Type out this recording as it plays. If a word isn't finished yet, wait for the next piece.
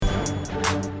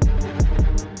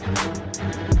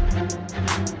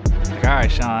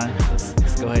right, Sean.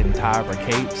 Let's go ahead and tie up our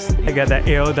capes. I got that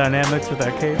aerodynamics with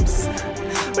our capes.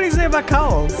 What do you say about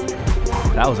cowls?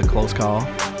 That was a close call.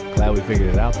 Glad we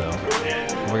figured it out, though.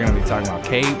 Yeah. We're going to be talking about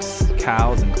capes,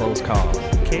 cows, and close calls.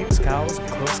 Capes, cows, and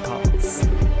close calls.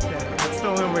 Yeah, that's the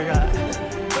only one we got.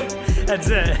 That's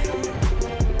it.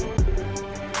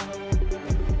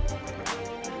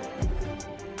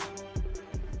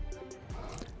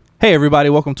 Hey everybody,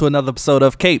 welcome to another episode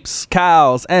of Capes,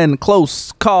 Cows, and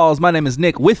Close Calls. My name is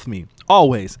Nick. With me,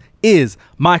 always, is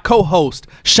my co-host,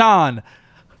 Sean,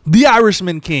 the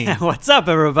Irishman King. What's up,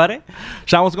 everybody?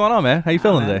 Sean, what's going on, man? How you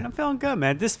feeling today? I'm feeling good,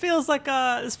 man. This feels like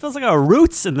our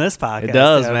roots in this podcast. It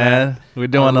does, man. We're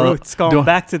doing our roots going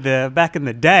back in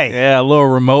the day. Yeah, a little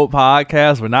remote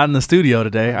podcast. We're not in the studio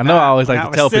today. I know I always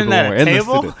like to tell people we're in the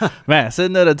studio. Man,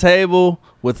 sitting at a table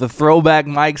with the throwback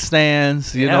mic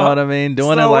stands, you know what I mean?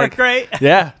 Doing Still it like great.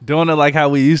 Yeah, doing it like how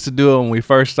we used to do it when we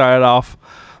first started off.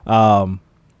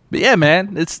 But yeah,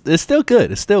 man, it's still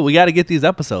good. We got to get these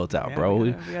episodes out, bro.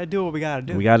 We got to do what we got to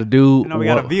do. We got to do. We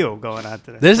got a view going on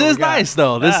today. This is nice,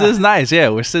 though. This is nice. Yeah,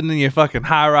 we're sitting in your fucking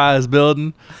high-rise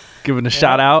building, giving a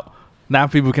shout out. Now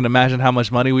people can imagine how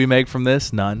much money we make from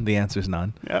this. None. The answer is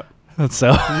none. Yep.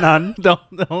 So none.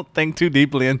 Don't think too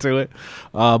deeply into it.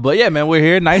 But yeah, man, we're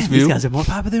here. Nice view. These guys are more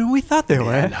popular than we thought they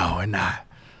were. No, we're not.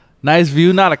 Nice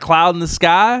view. Not a cloud in the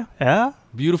sky. Yeah.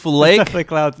 Beautiful lake. There's definitely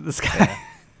clouds in the sky. Yeah.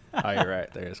 Oh, you're right.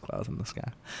 There's clouds in the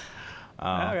sky. We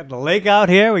got the lake out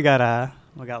here. We got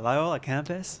Loyola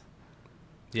campus.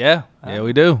 Yeah,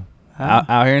 we do.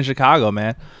 Out here in Chicago,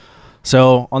 man.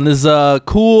 So on this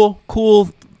cool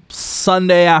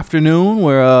Sunday afternoon,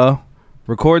 we're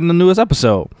recording the newest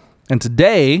episode, and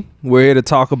today we're here to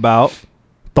talk about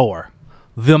Thor,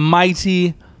 the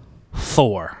mighty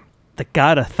Thor, the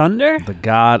god of thunder, the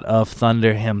god of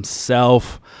thunder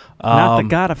himself. Not the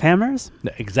god of hammers?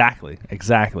 Exactly.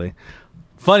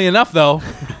 Funny enough, though,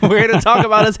 we're here to talk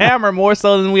about his hammer more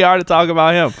so than we are to talk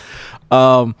about him.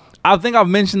 I think I've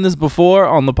mentioned this before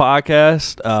on the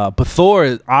podcast, but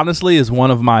Thor, honestly, is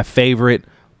one of my favorite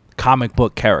comic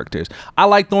book characters. I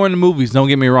like Thor in the movies, don't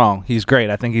get me wrong. He's great.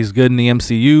 I think he's good in the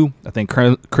MCU. I think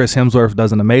Chris Hemsworth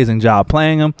does an amazing job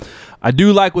playing him. I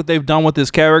do like what they've done with this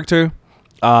character.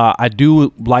 I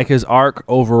do like his arc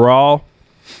overall.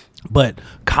 But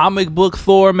comic book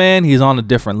Thor, man, he's on a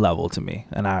different level to me.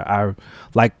 And I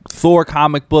like Thor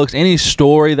comic books. Any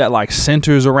story that like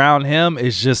centers around him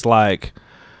is just like,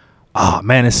 oh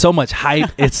man, it's so much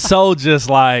hype. It's so just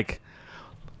like,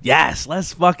 yes,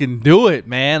 let's fucking do it,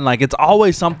 man. Like it's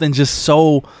always something just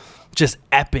so just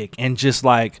epic and just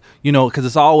like, you know, because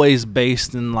it's always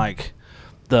based in like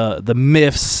the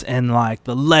myths and like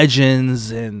the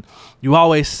legends, and you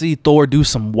always see Thor do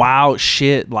some wild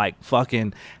shit like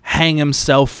fucking hang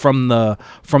himself from the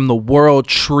world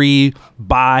tree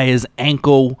by his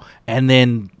ankle and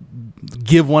then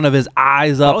give one of his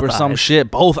eyes up both or some shit.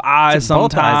 Both eyes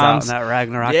sometimes. Both eyes out in that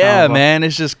Ragnarok. Yeah, man,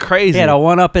 it's just crazy. He had to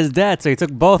one up his dad, so he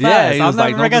took both eyes. He was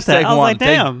like, don't just take one. I was like,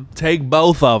 damn. Take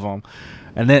both of them.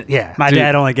 And then, my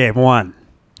dad only gave one.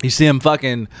 You see him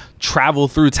fucking travel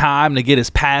through time to get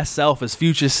his past self, his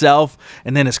future self,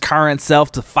 and then his current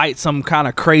self to fight some kind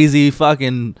of crazy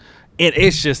fucking...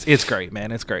 It's great,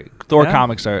 man. It's great. Thor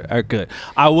comics are good.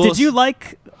 Did you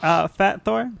like Fat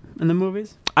Thor in the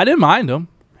movies? I didn't mind him.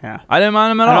 Yeah. I didn't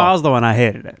mind him at all. I was the one I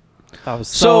hated it. That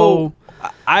was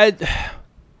I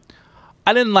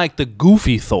didn't like the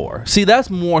goofy Thor. See, that's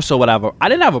more so what I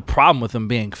didn't have a problem with him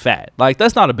being fat. Like,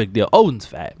 that's not a big deal. Odin's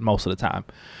fat most of the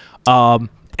time.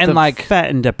 And like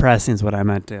fat and depressing is what I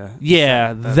meant to.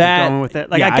 Yeah, that going with it.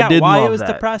 Like I get why he was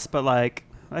depressed, but like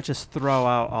let's just throw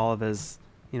out all of his,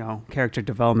 character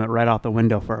development right out the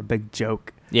window for a big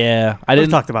joke. Yeah, We've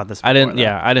talked about this before, I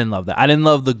didn't love that. I didn't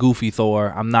love the goofy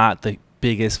Thor. I'm not the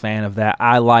biggest fan of that.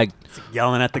 I like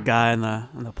yelling at the guy on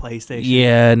the PlayStation.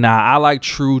 Yeah, I like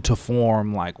true to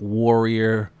form, like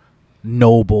warrior,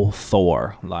 noble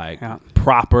Thor, like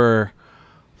proper,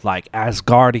 like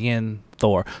Asgardian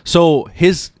Thor. So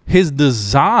his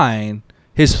design,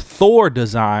 his Thor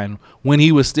design, when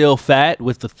he was still fat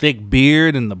with the thick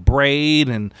beard and the braid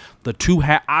and the two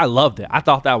hat, I loved it. I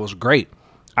thought that was great.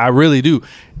 I really do.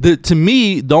 To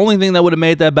me, the only thing that would have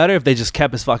made that better if they just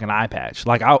kept his fucking eye patch.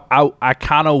 Like I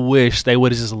kind of wish they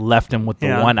would have just left him with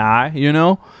the one eye,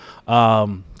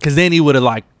 because then he would have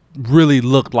like really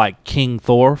looked like King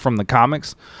Thor from the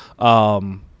comics.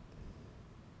 All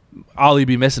he'd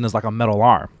be missing is like a metal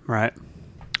arm, right?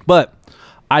 But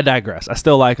I digress. I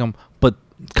still like him, but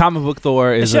comic book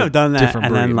Thor is a done that, different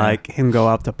and breed, then man. like him go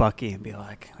up to Bucky and be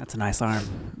like, "That's a nice arm."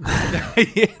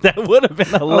 Yeah, that would have been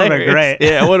hilarious. Great.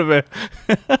 Yeah, it would have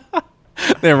been.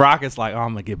 Then Rocket's like, oh, I'm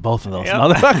gonna get both of those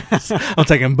motherfuckers. I'm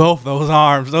taking both those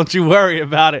arms. Don't you worry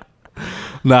about it.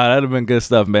 Nah, that'd have been good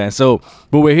stuff, man. So,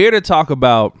 but we're here to talk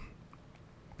about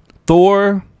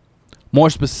Thor, more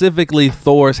specifically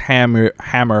Thor's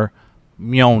hammer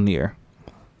Mjolnir,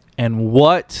 and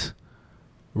what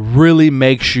really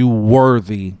makes you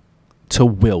worthy to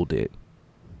wield it.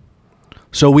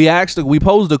 So we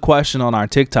posed a question on our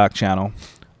TikTok channel.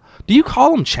 Do you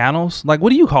call them channels? Like,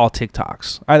 what do you call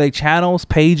TikToks? Are they channels,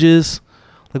 pages?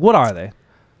 Like, what are they?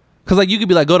 Because, like, you could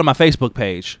be like, go to my Facebook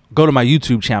page, go to my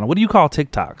YouTube channel. What do you call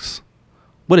TikToks?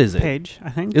 What is it? Page,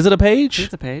 I think. Is it a page?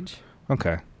 It's a page.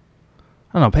 Okay. I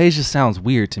don't know. Page just sounds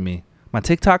weird to me. My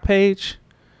TikTok page?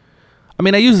 I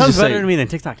mean, I usually sounds just better to me than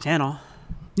TikTok channel.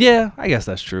 Yeah, I guess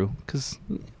that's true. Because,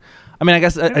 I mean, I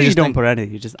guess I just don't put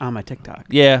anything. You're just on my TikTok.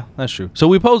 Yeah, that's true. So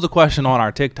we posed a question on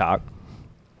our TikTok.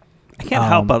 I can't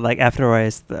help but, like,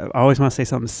 afterwards, I always want to say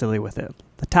something silly with it.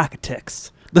 The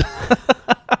Takatics.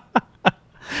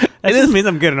 That just means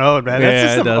I'm getting old, man.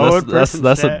 Yeah,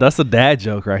 that's a dad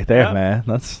joke right there, yep. Man.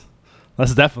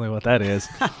 That's definitely what that is.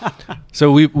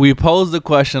 So we posed a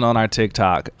question on our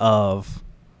TikTok of,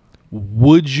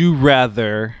 would you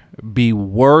rather be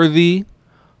worthy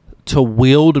to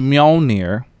wield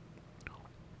Mjolnir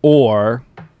or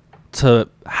to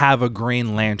have a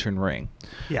Green Lantern ring?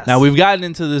 Yes. Now, we've gotten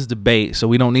into this debate, so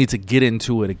we don't need to get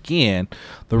into it again.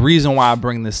 The reason why I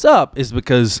bring this up is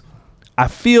because I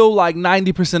feel like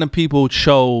 90% of people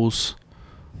chose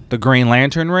the Green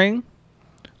Lantern ring.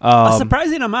 A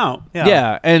surprising amount. Yeah.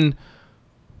 Yeah, and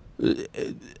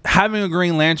having a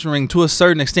Green Lantern ring, to a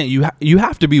certain extent, you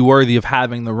have to be worthy of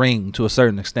having the ring to a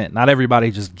certain extent. Not everybody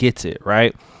just gets it,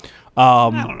 right? I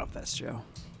don't know if that's true.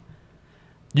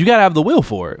 You got to have the will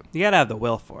for it. You got to have the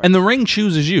will for it. And the ring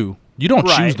chooses you. You don't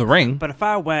choose the ring. But if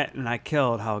I went and I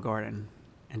killed Hal Gordon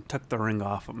and took the ring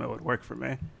off him, it would work for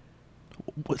me.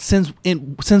 Since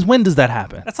when does that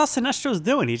happen? That's all Sinestro's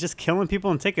doing. He's just killing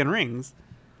people and taking rings.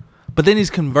 But then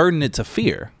he's converting it to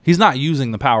fear. He's not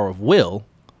using the power of will.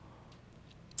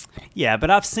 Yeah, but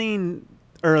I've seen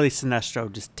early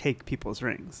Sinestro just take people's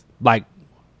rings. Like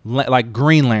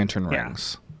Green Lantern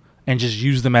rings. And just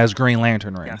use them as Green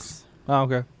Lantern rings. Yes. Oh,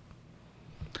 okay.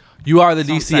 You are the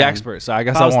DC expert, so I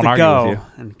guess I won't argue with you.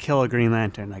 And kill a Green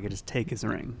Lantern, I could just take his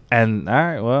ring. And all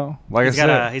right, well, like I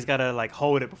said, he's gotta like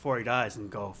hold it before he dies and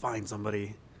go find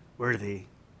somebody worthy.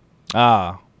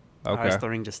 Ah, okay. Otherwise the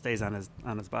ring just stays on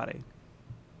his body.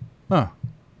 Huh.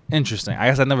 Interesting. I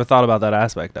guess I never thought about that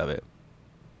aspect of it.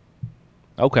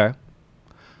 Okay.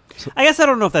 So, I guess I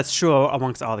don't know if that's true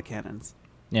amongst all the canons.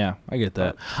 Yeah, I get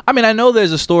that. I mean, I know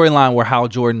there's a storyline where Hal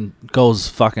Jordan goes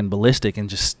fucking ballistic and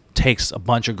just takes a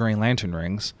bunch of Green Lantern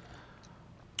rings.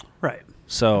 Right.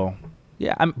 So,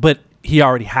 yeah, but he's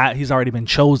already been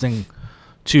chosen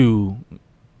to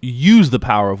use the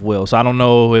power of will. So I don't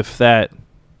know if that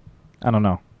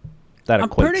equates. I'm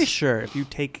pretty sure if you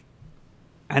take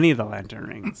any of the Lantern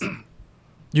rings,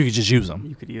 you could just use them.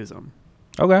 You could use them.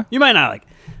 Okay. You might not like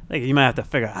you might have to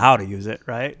figure out how to use it,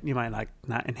 right? You might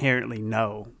not inherently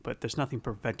know, but there's nothing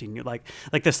preventing you. Like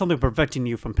there's something preventing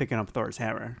you from picking up Thor's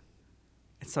hammer.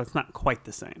 So it's not quite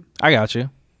the same. I got you.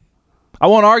 I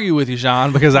won't argue with you,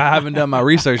 Sean, because I haven't done my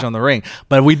research on the ring.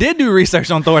 But we did do research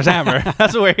on Thor's hammer.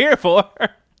 That's what we're here for. We're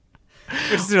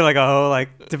just doing like a whole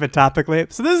different topic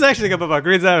later. So this is actually about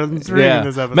Green Lantern's ring in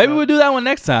this episode. Maybe we'll do that one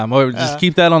next time, or just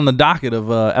keep that on the docket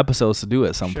of episodes to do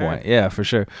at some point. Yeah, for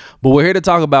sure. But we're here to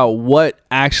talk about what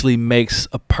actually makes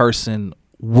a person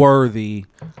worthy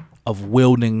of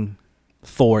wielding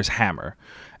Thor's hammer.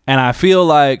 And I feel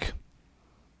like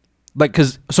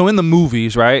so in the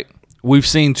movies, right, we've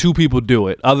seen two people do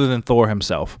it other than Thor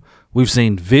himself. We've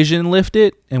seen Vision lift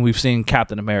it, and we've seen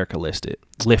Captain America lift it.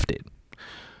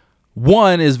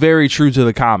 One is very true to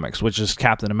the comics, which is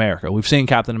Captain America. We've seen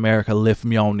Captain America lift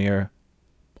Mjolnir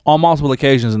on multiple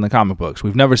occasions in the comic books.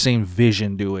 We've never seen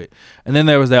Vision do it. And then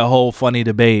there was that whole funny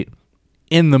debate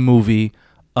in the movie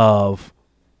of,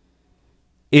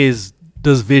 does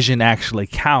Vision actually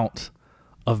count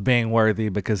of being worthy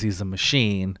because he's a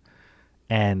machine?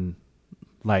 And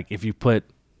like, if you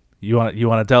want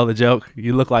to tell the joke,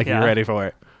 you look like you're ready for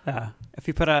it. Yeah. If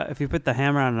you put the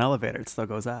hammer on an elevator, it still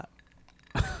goes up.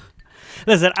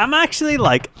 Listen, I'm actually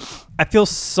I feel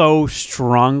so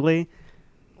strongly,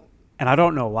 and I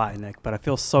don't know why, Nick, but I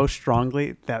feel so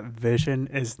strongly that Vision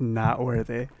is not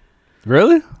worthy.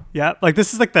 Really? Yeah.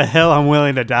 This is the hill I'm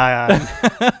willing to die on.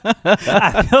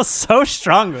 I feel so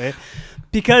strongly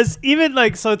because even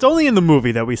so it's only in the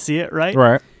movie that we see it, right?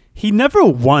 Right. He never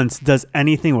once does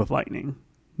anything with lightning.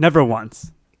 Never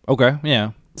once. Okay.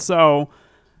 Yeah. So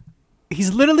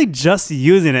he's literally just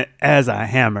using it as a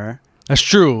hammer. That's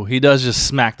true. He does just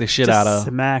smack the shit out of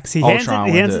smacks. He Ultron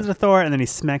hands with it it. to Thor, and then he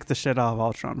smacks the shit out of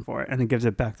Ultron for it, and then gives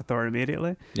it back to Thor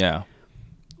immediately. Yeah.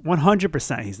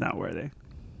 100% he's not worthy.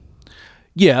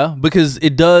 Yeah, because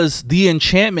it does. The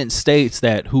enchantment states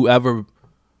that whoever,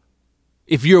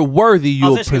 if you're worthy, I you'll.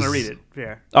 was just going to read it.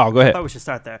 Yeah. Oh, go I ahead. thought we should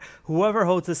start there. Whoever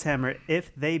holds this hammer,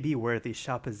 if they be worthy,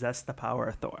 shall possess the power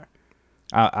of Thor.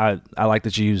 I like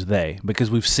that you use they, because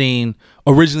we've seen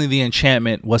originally the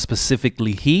enchantment was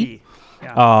specifically he.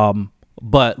 Yeah.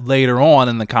 But later on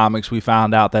in the comics, we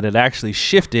found out that it actually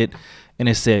shifted, and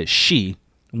it said she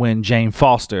when Jane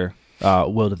Foster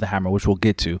wielded the hammer, which we'll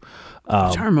get to.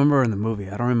 I'm trying to remember in the movie.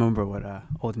 I don't remember what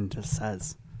Odin just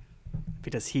says. If he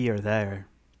does he or they. Or...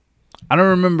 I don't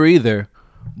remember either,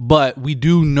 but we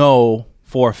do know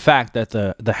for a fact that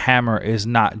the hammer is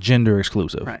not gender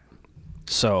exclusive. Right.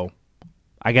 So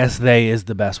I guess they is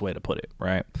the best way to put it,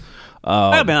 right?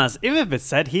 I'll be honest. Even if it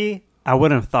said he, I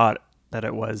wouldn't have thought that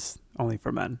it was only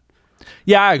for men.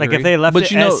 Yeah, I agree. Like if they left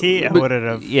it as he, I would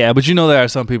have. Yeah, but there are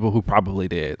some people who probably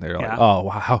did. They're like, oh,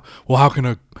 wow, how can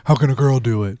a girl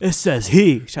do it? It says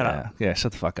he. Shut up. Yeah,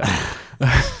 shut the fuck up.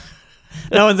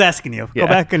 No one's asking you. Yeah. Go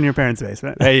back in your parents'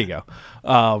 basement. There you go.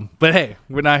 But hey,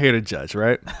 we're not here to judge,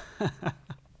 right?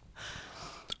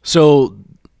 So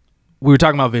we were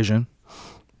talking about Vision.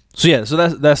 So yeah, so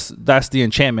that's the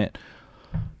enchantment.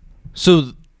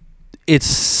 So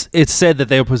it's said that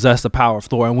they possess the power of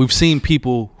Thor, and we've seen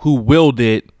people who wield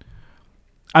it.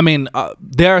 I mean,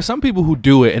 there are some people who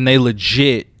do it, and they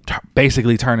legit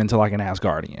basically turn into like an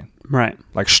Asgardian, Right.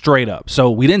 like straight up. So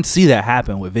we didn't see that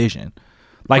happen with Vision.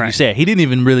 Like you Right. said, he didn't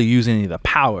even really use any of the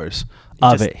powers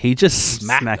of it. He just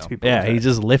smacked smacks them. people Yeah, with he it.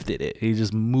 just lifted it. He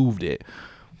just moved it.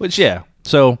 Which yeah.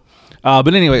 So,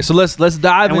 but anyway, so let's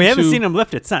dive And into. we haven't seen him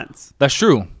lift it since. That's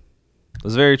true.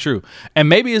 That's very true. And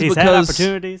maybe it's He's had because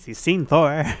opportunities. He's seen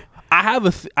Thor. I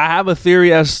have a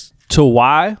theory as to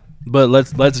why, but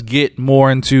let's get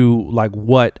more into like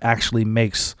what actually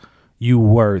makes you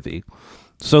worthy.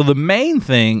 So the main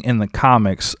thing in the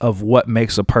comics of what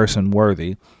makes a person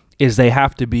worthy is they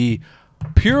have to be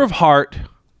pure of heart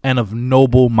and of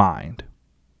noble mind.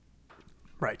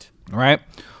 Right. Right?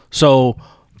 So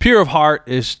pure of heart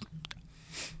is,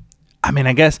 I mean,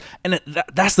 I guess, and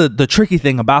that's the tricky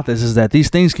thing about this is that these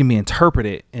things can be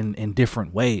interpreted in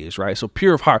different ways, right? So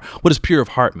pure of heart, what does pure of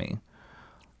heart mean?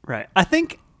 Right. I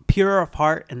think pure of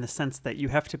heart in the sense that you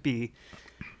have to be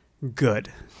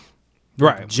good.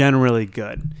 Right. Generally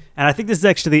good. And I think this is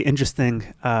actually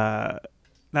interesting,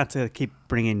 not to keep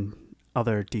bringing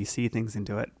other DC things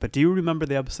into it, but do you remember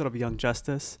the episode of Young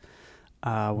Justice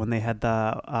when they had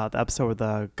the episode where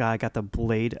the guy got the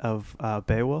blade of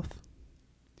Beowulf? Do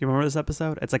you remember this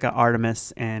episode? It's like an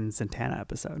Artemis and Zatanna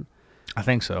episode. I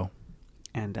think so.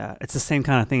 And it's the same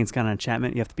kind of thing. It's kind of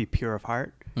enchantment. You have to be pure of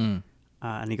heart.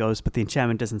 And he goes, but the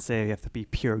enchantment doesn't say you have to be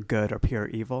pure good or pure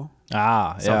evil.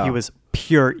 So he was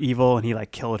pure evil, and he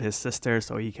like killed his sister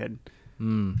so he could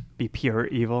be pure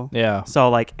evil. Yeah. So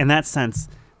like in that sense,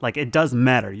 like it does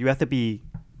matter. You have to be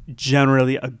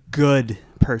generally a good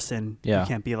person. Yeah. You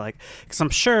can't be like, because I'm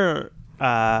sure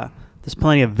there's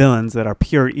plenty of villains that are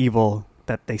pure evil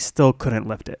that they still couldn't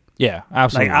lift it. Yeah,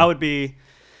 absolutely. Like I would be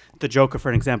the Joker, for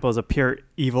an example, as a pure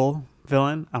evil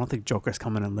villain. I don't think Joker's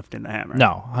coming and lifting the hammer.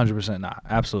 No, 100% not.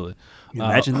 Absolutely. You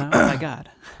imagine that? Oh my god.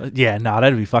 Yeah, no,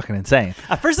 that'd be fucking insane.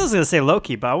 At first I was going to say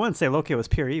Loki, but I wouldn't say Loki was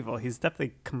pure evil. He's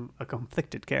definitely a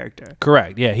conflicted character.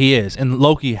 Correct. Yeah, he is. And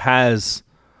Loki has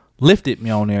lifted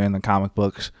Mjolnir in the comic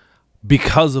books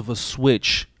because of a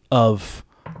switch of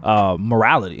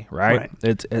morality, right?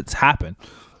 It's happened.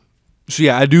 So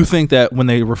yeah, I do think that when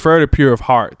they refer to pure of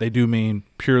heart, they do mean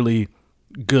purely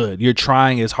good. You're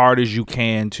trying as hard as you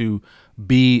can to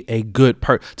be a good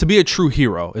to be a true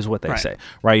hero is what they say,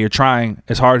 right? You're trying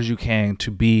as hard as you can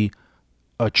to be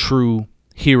a true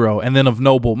hero, and then of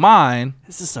noble mind.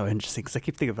 This is so interesting because I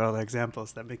keep thinking of other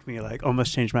examples that make me like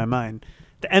almost change my mind.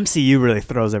 The MCU really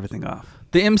throws everything off.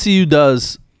 The MCU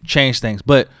does change things,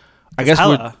 but I guess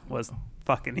Hela was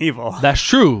fucking evil. That's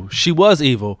true. She was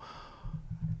evil.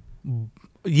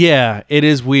 Yeah, it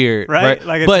is weird, right?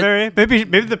 Like it's very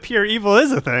maybe the pure evil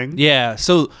is a thing. Yeah.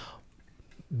 So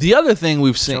the other thing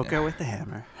we've seen, Joker with the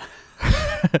hammer.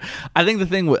 I think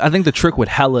the trick with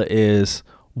Hela is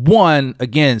one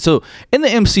again. So in the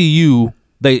MCU,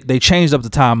 they changed up the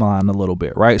timeline a little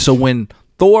bit, right? So when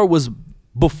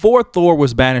before Thor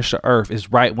was banished to Earth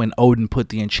is right when Odin put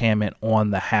the enchantment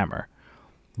on the hammer.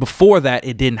 Before that,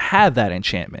 it didn't have that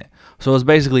enchantment, so it's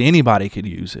basically anybody could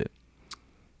use it.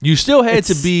 You still had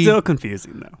to be. Still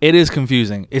confusing though. It is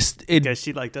confusing. Because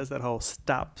she like does that whole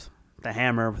stop the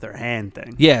hammer with her hand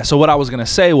thing. Yeah. So what I was gonna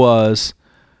say was,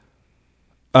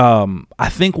 I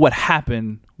think what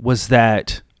happened was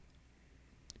that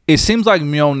it seems like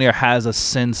Mjolnir has a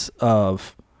sense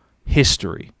of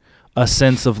history, a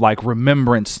sense of like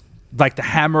remembrance, like the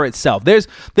hammer itself. There's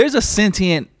a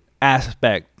sentient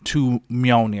aspect to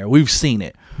Mjolnir. We've seen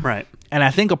it. Right. And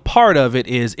I think a part of it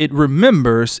is it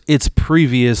remembers its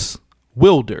previous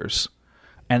wielders.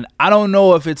 And I don't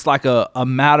know if it's like a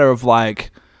matter of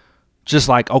like, just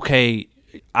like, okay,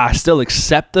 I still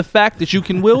accept the fact that you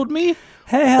can wield me.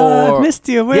 Hey, Hela, I've missed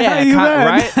you. Where are you, man?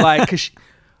 Right? Like, cause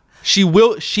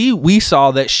we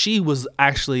saw that she was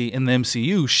actually in the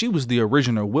MCU. She was the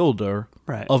original wielder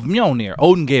of Mjolnir.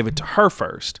 Odin gave it to her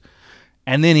first,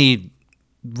 and then he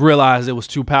realized it was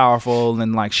too powerful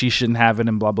and like she shouldn't have it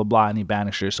and blah blah blah, and he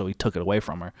banished her, so he took it away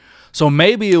from her. So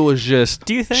maybe it was just,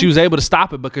 do you think she was able to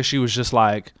stop it because she was just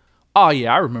like, oh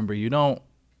yeah, I remember you. Don't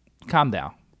calm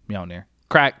down, Mjolnir.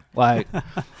 Crack. Like,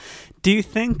 do you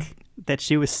think that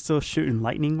she was still shooting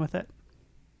lightning with it?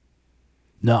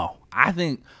 No, I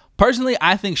think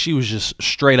she was just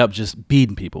straight up just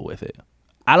beating people with it.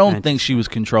 I don't think she was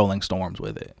controlling storms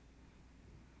with it.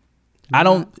 I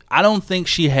don't think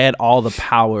she had all the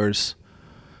powers.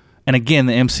 And again,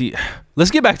 the MCU.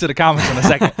 Let's get back to the comics in a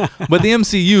second. But the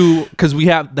MCU, because we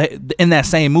have in that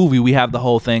same movie, we have the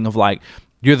whole thing of like,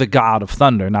 you're the god of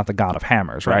thunder, not the god of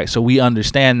hammers, right? So we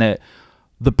understand that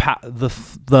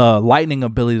the lightning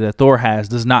ability that Thor has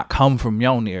does not come from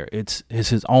Mjolnir. It's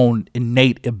his own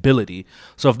innate ability.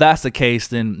 So if that's the case,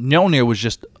 then Mjolnir was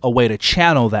just a way to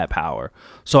channel that power.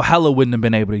 So Hela wouldn't have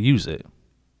been able to use it.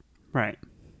 Right.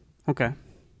 Okay.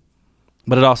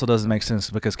 But it also doesn't make sense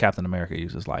because Captain America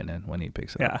uses lightning when he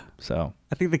picks it up. So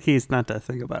I think the key is not to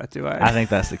think about it too hard. I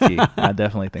think that's the key. I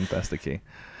definitely think that's the key.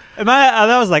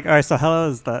 That was like, all right, so Hela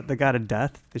is the god of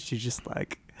death. Is she just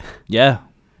like... Yeah.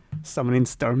 Summoning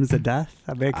storms of death?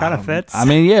 I mean, it kind of fits. I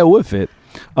mean, yeah, it would fit.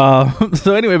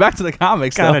 So anyway, back to the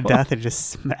comics. God of death and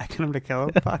just smacking him to kill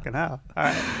him. Fucking hell. All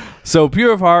right. So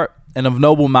pure of heart and of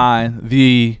noble mind,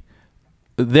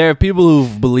 there are people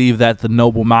who believe that the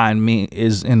noble mind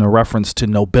is in a reference to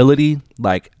nobility,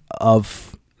 like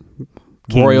of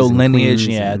Kings royal lineage,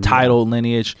 title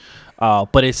lineage.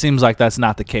 But it seems like that's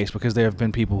not the case because there have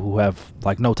been people who have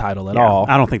like no title at all.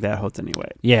 I don't think that holds any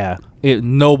weight. Yeah,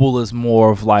 noble is more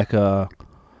of like a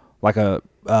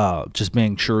just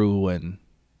being true and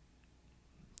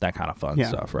that kind of fun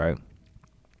stuff, right?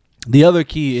 The other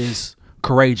key is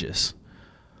courageous.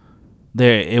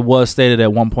 It was stated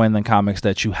at one point in the comics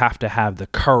that you have to have the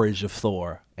courage of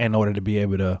Thor in order to be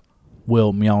able to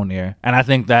wield Mjolnir, and I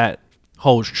think that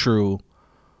holds true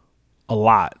a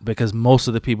lot because most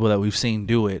of the people that we've seen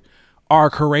do it are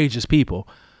courageous people.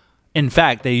 In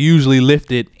fact, they usually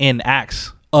lift it in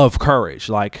acts of courage.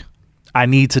 Like, I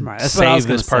need to save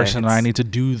this person, or I need to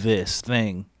do this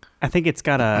thing. I think it's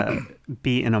got to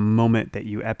be in a moment that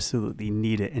you absolutely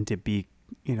need it and to be,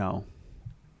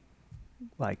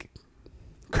 like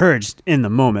courage in the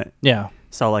moment. Yeah.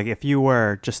 So like if you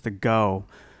were just to go,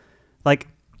 like,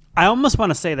 I almost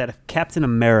want to say that if Captain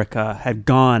America had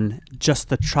gone just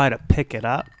to try to pick it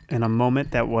up in a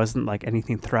moment that wasn't like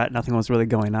anything threat, nothing was really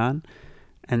going on,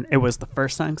 and it was the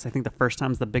first time, because I think the first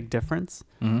time's the big difference,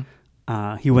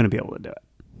 he wouldn't be able to do it.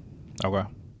 Okay.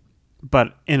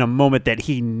 But in a moment that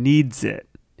he needs it,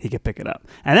 he could pick it up.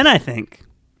 And then I think,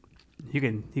 you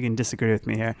can disagree with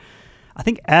me here, I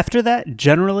think after that,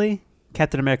 generally,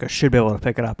 Captain America should be able to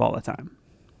pick it up all the time.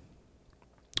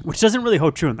 Which doesn't really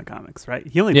hold true in the comics, right?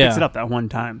 He only picks it up that one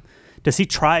time. Does he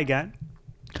try again?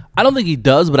 I don't think he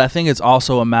does, but I think it's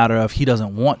also a matter of he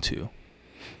doesn't want to.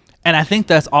 And I think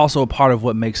that's also a part of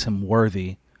what makes him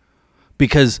worthy.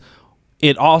 Because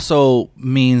it also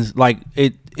means, like,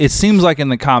 it seems like in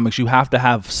the comics you have to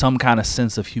have some kind of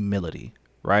sense of humility,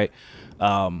 right?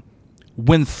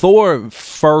 When Thor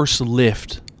first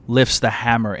lifts the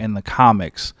hammer in the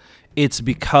comics, it's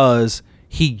because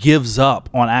he gives up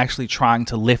on actually trying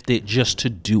to lift it just to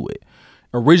do it.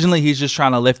 Originally, he's just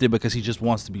trying to lift it because he just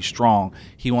wants to be strong.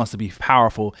 He wants to be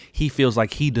powerful. He feels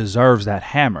like he deserves that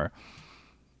hammer.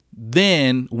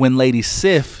 Then, when Lady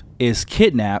Sif is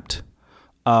kidnapped,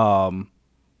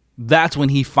 that's when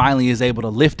he finally is able to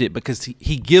lift it, because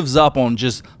he gives up on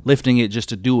just lifting it just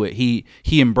to do it. He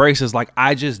embraces, like,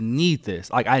 I just need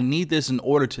this. Like, I need this in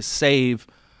order to save,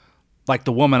 like,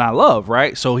 the woman I love,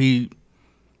 right? So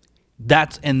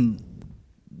that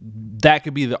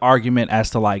could be the argument as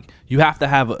to, like, you have to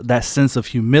have that sense of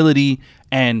humility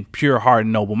and pure heart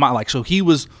and noble mind. Like, so he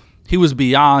was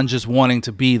beyond just wanting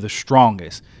to be the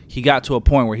strongest. He got to a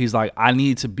point where he's like, I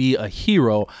need to be a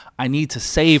hero. I need to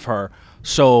save her.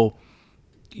 So,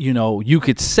 you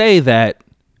could say that,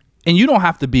 and you don't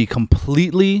have to be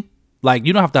completely like,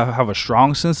 you don't have to have a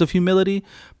strong sense of humility,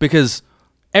 because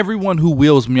everyone who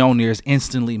wields Mjolnir is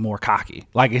instantly more cocky.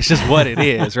 Like, it's just what it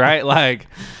is, right? Like,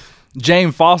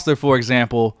 Jane Foster, for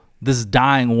example, this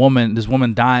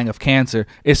woman dying of cancer,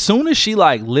 as soon as she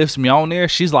like lifts Mjolnir,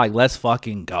 she's like, let's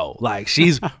fucking go. Like,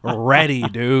 she's ready,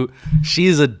 dude.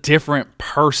 She's a different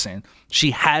person.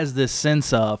 She has this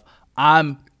sense of,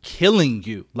 I'm killing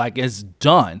you. Like, it's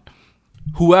done.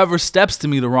 Whoever steps to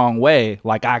me the wrong way,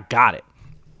 like, I got it.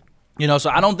 You know,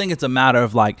 so I don't think it's a matter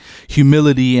of like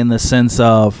humility in the sense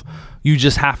of you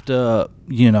just have to,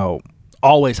 you know,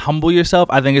 always humble yourself.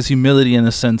 I think it's humility in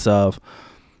the sense of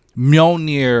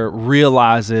Mjolnir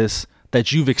realizes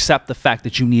that you've accepted the fact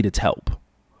that you need its help.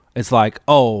 It's like,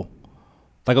 oh,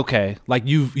 like, okay, like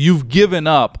you've given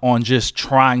up on just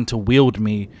trying to wield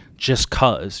me just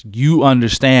cause you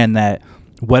understand that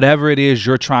whatever it is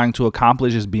you're trying to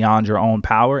accomplish is beyond your own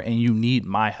power and you need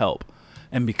my help.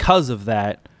 And because of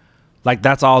that, like,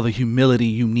 that's all the humility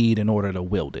you need in order to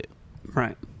wield it.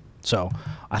 Right. So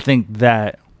I think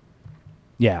that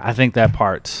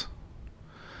part's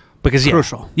because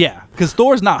crucial. Yeah, because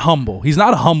Thor's not humble. He's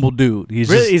not a humble dude.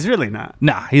 He's really not.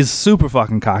 Nah, he's super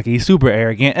fucking cocky. He's super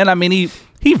arrogant, and I mean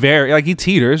he very like he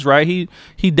teeters, right?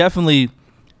 He definitely,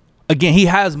 again, he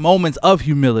has moments of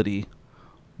humility,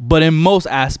 but in most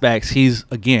aspects he's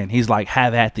like,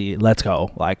 have at thee, let's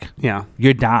go. Like, yeah,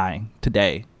 you're dying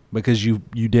today because you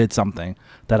did something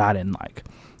that I didn't like.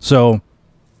 So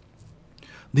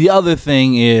the other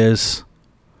thing is,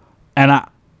 and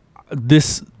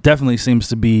this definitely seems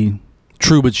to be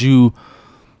true, but you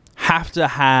have to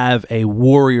have a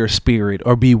warrior spirit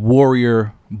or be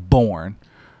warrior born,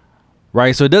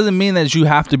 right? So it doesn't mean that you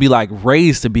have to be like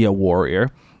raised to be a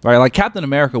warrior, right? Like Captain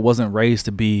America wasn't raised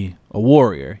to be a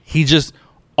warrior. He just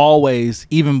always,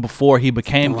 even before he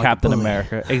became Captain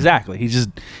America, exactly.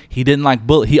 He didn't like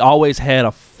bullet. He always had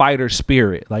a fighter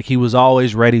spirit. Like, he was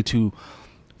always ready to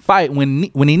fight when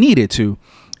he needed to.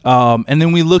 And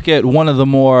then we look at one of the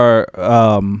more,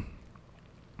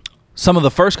 some of the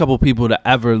first couple of people to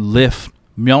ever lift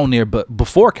Mjolnir, but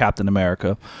before Captain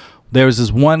America, there was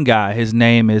this one guy. His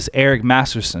name is Eric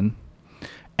Masterson,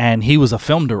 and he was a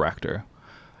film director.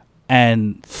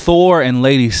 And Thor and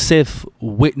Lady Sif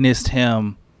witnessed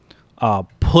him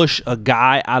push a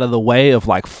guy out of the way of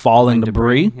like falling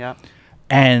debris. Yeah.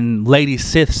 And Lady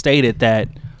Sif stated that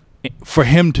for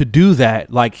him to do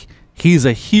that, like, he's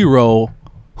a hero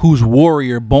who's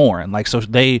warrior born. Like, so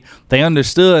they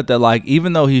understood that, like,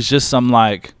 even though he's just some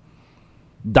like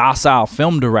docile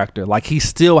film director, like, he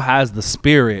still has the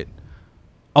spirit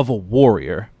of a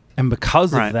warrior. And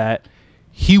because of that,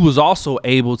 he was also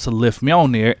able to lift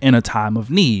Mjolnir in a time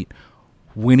of need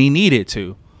when he needed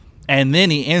to. And then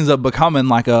he ends up becoming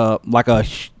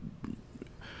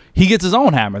he gets his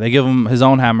own hammer. They give him his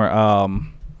own hammer.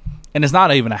 And it's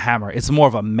not even a hammer. It's more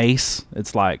of a mace.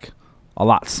 It's like a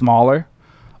lot smaller.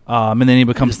 And then he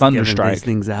becomes Thunderstrike. These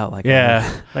things out like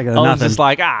I was just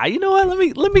like, you know what?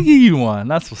 Let me give you one.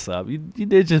 That's what's up. You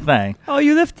did your thing. Oh,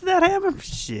 you lifted that hammer?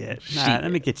 Shit. Nah,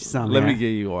 let me get you some. Let me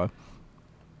give you one.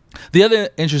 The other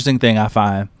interesting thing I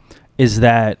find is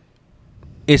that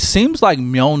it seems like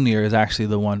Mjolnir is actually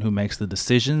the one who makes the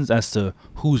decisions as to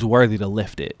who's worthy to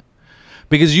lift it.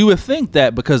 Because you would think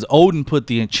that because Odin put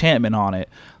the enchantment on it,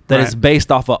 that it's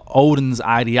based off of Odin's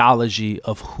ideology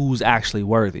of who's actually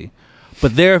worthy.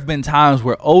 But there have been times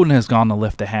where Odin has gone to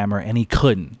lift a hammer and he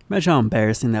couldn't. Imagine how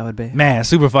embarrassing that would be. Man,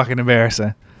 super fucking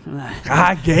embarrassing.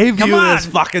 I gave you this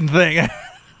fucking thing.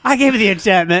 I gave you the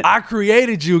enchantment. I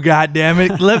created you,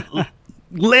 goddammit.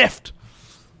 Lift.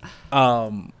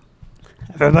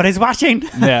 Everybody's watching.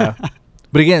 Yeah.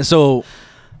 But again, so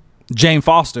Jane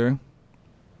Foster.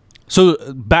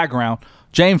 So background,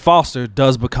 Jane Foster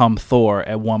does become Thor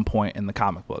at one point in the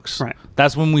comic books. Right.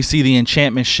 That's when we see the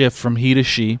enchantment shift from he to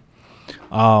she.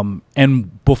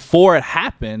 And before it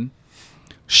happened,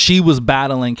 she was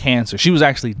battling cancer. She was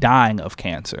actually dying of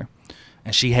cancer.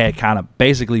 And she had kind of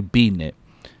basically beaten it.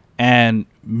 And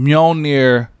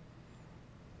Mjolnir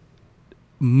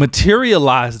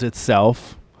materialized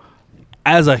itself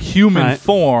as a human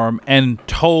form and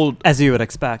told... As you would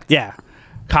expect. Yeah.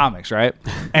 Comics, right?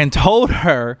 And told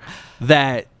her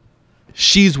that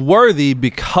she's worthy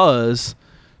because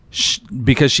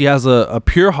she has a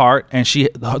pure heart, and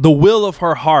the will of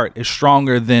her heart is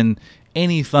stronger than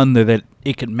any thunder that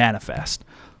it could manifest.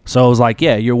 So it was like,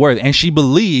 yeah, you're worthy. And she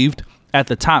believed at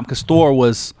the time, because Thor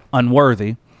was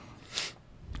unworthy,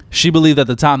 she believed at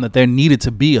the time that there needed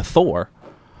to be a Thor,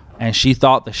 and she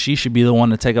thought that she should be the one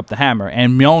to take up the hammer.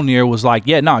 And Mjolnir was like,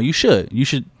 yeah, no, you should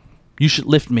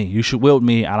lift me, you should wield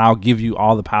me, and I'll give you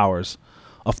all the powers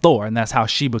of Thor. And that's how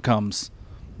she becomes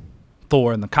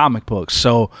Thor in the comic books.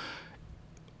 So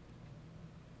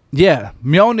yeah,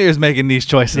 Mjolnir is making these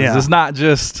choices. Yeah. It's not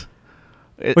just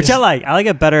Which I like. I like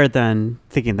it better than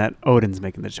thinking that Odin's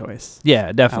making the choice.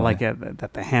 Yeah, definitely. I like it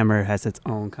that the hammer has its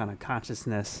own kind of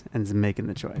consciousness and is making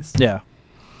the choice. Yeah.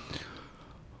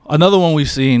 Another one we've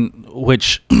seen,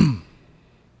 which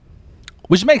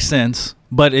makes sense,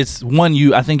 but it's one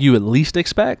I think you at least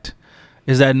expect,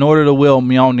 is that in order to wield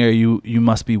Mjolnir, you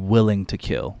must be willing to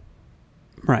kill.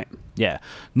 Right. Yeah.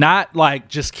 Not like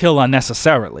just kill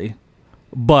unnecessarily,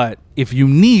 but if you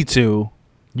need to,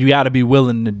 you got to be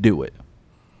willing to do it.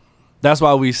 That's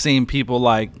why we've seen people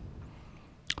like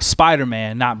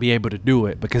Spider-Man not be able to do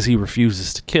it because he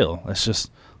refuses to kill. It's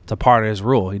a part of his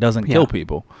rule. He doesn't kill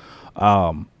people.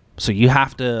 So you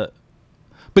have to,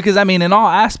 because I mean, in all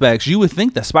aspects, you would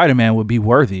think that Spider-Man would be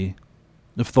worthy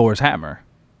of Thor's hammer.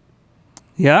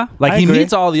 Yeah. Like I he agree.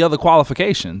 meets all the other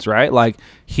qualifications, right? Like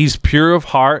he's pure of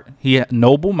heart. He has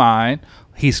noble mind.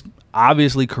 He's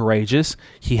obviously courageous.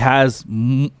 He has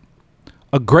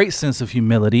a great sense of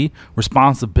humility,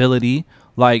 responsibility.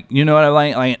 Like, you know what I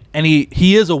mean? Like, and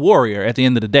he is a warrior at the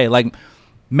end of the day. Like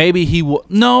maybe he will.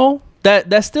 No,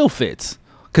 that still fits.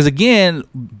 Because again,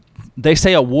 they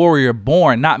say a warrior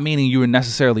born, not meaning you were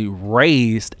necessarily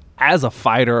raised as a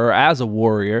fighter or as a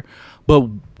warrior, but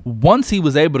once he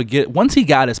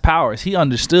got his powers, he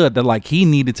understood that like he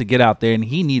needed to get out there and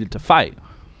he needed to fight.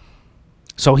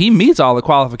 So he meets all the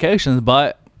qualifications,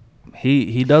 but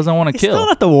he doesn't want to kill. He's still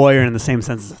not the warrior in the same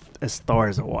sense as Thor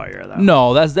is a warrior, though.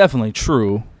 No, that's definitely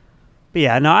true. But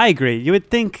yeah, no, I agree. You would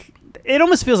think it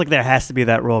almost feels like there has to be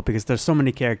that role because there's so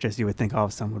many characters you would think all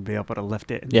of someone would be able to lift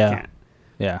it and Yeah. they can't.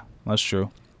 Yeah, that's true.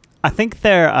 I think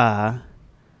there's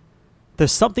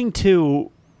something to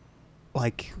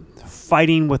like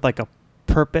fighting with like a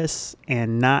purpose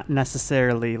and not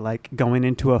necessarily like going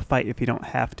into a fight if you don't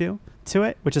have to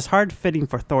it, which is hard fitting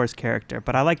for Thor's character.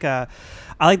 But I like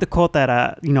the quote that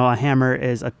a hammer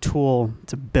is a tool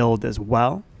to build as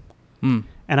well. Mm.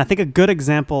 And I think a good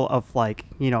example of like,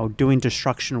 doing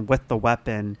destruction with the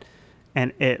weapon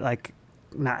and it like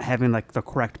not having like the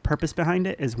correct purpose behind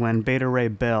it is when Beta Ray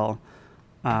Bill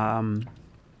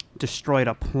destroyed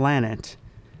a planet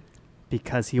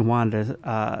because he wanted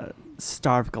to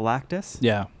starve Galactus.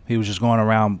 Yeah, he was just going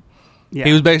around. Yeah.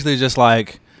 He was basically just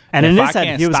like, and if in I this head,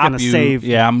 can't he was stop going to you, save.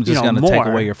 yeah, I'm just going to take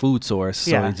more. away your food source.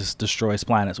 So Yeah. he just destroys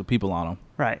planets with people on them.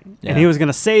 Right. Yeah. And he was going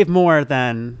to save more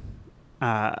than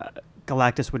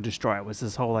Galactus would destroy. It was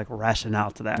his whole like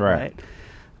rationale to that, Right.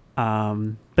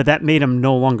 But that made him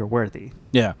no longer worthy.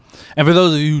 Yeah. And for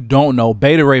those of you who don't know,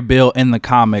 Beta Ray Bill in the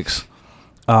comics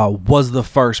was the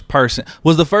first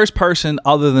person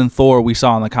other than Thor we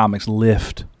saw in the comics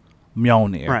lift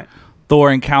Mjolnir. Right. Thor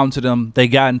encountered him. They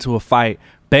got into a fight.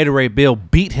 Beta Ray Bill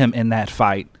beat him in that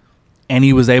fight, and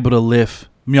he was able to lift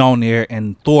Mjolnir,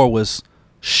 and Thor was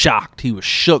shocked. He was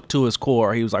shook to his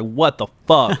core. He was like, what the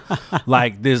fuck?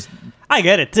 Like this I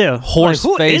get it too. horse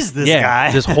Like, who face, is this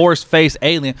guy? this horse face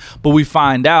alien. But we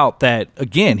find out that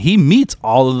again, he met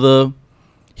all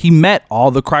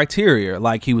the criteria.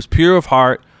 Like he was pure of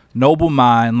heart, noble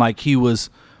mind. Like he was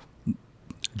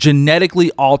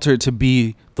genetically altered to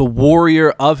be the warrior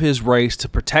of his race to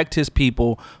protect his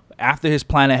people after his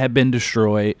planet had been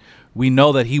destroyed. We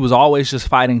know that he was always just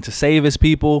fighting to save his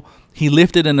people. He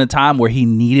lifted in a time where he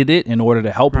needed it in order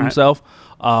to help himself.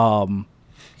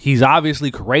 He's obviously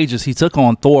courageous. He took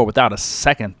on Thor without a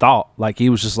second thought. Like he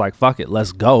was just like, fuck it,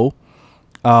 let's go.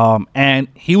 And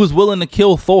he was willing to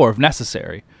kill Thor if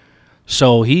necessary.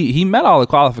 So he met all the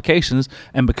qualifications.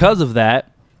 And because of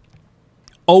that,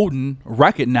 Odin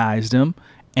recognized him.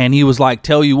 And he was like,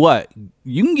 tell you what,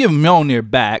 you can give Mjolnir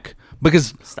back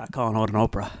because... Stop calling Odin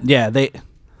Oprah. Yeah,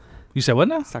 You said what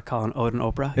now? Start calling Odin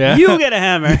Oprah. Yeah. You get a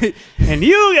hammer. And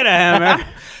you get a hammer.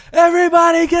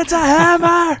 Everybody gets a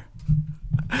hammer.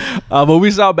 But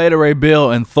we saw Beta Ray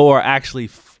Bill and Thor actually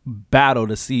battle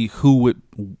to see who would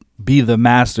be the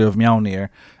master of Mjolnir.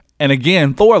 And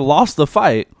again, Thor lost the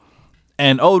fight.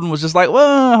 And Odin was just like,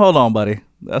 well, hold on, buddy.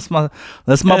 That's my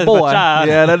boy.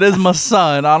 Yeah, that is my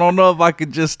son. I don't know if I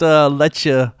could just let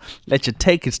you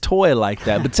take his toy like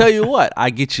that. But tell you what,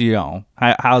 I get you on.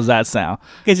 How's that sound?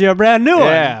 Get you a brand new one.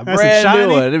 Yeah, Nice and brand shiny.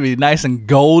 new one. It'd be nice and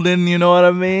golden. You know what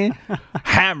I mean?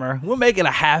 Hammer. We'll make it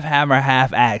a half hammer,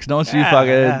 half axe. Don't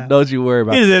you worry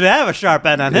about He it. didn't have a sharp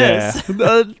end on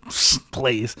his.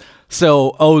 Please.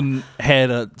 So Odin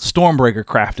had a Stormbreaker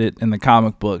crafted in the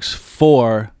comic books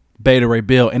for Beta Ray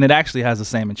Bill, and it actually has the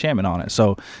same enchantment on it.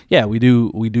 So yeah, we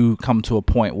do come to a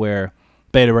point where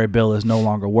Beta Ray Bill is no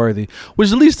longer worthy,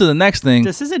 which leads to the next thing.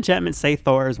 Does his enchantment say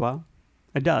Thor as well?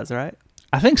 It does, right?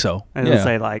 I think so. And Yeah. it'll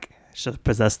say like Should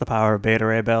possess the power of Beta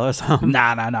Ray Bill or something.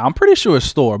 Nah. I'm pretty sure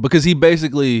it's Thor because he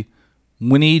basically,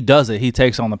 when he does it, he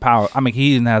takes on the power. I mean,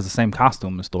 he even has the same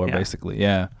costume as Thor, basically.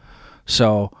 Yeah.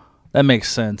 So that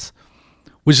makes sense.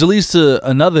 Which leads to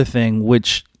another thing,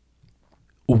 which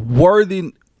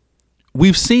we've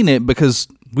seen it because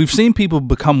we've seen people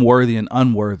become worthy and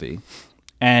unworthy.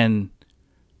 And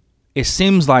it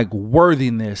seems like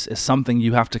worthiness is something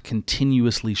you have to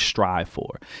continuously strive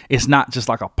for. It's not just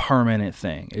like a permanent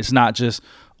thing. It's not just,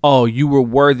 oh, you were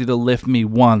worthy to lift me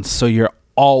once, so you're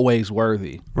always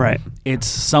worthy. Right. It's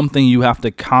something you have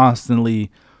to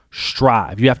constantly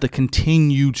strive. You have to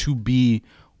continue to be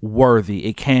worthy.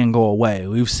 It can go away.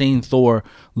 We've seen Thor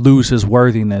lose his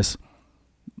worthiness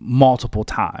multiple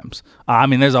times. I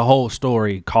mean, there's a whole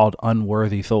story called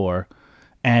Unworthy Thor.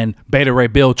 And Beta Ray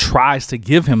Bill tries to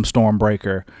give him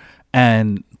Stormbreaker,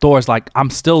 and Thor's like, I'm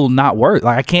still not worthy.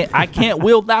 Like I can't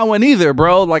wield that one either,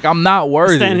 bro. Like I'm not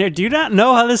worthy. Stand here. Do you not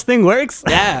know how this thing works?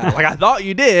 Yeah, like I thought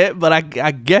you did, but I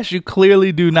guess you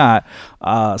clearly do not.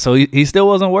 So he still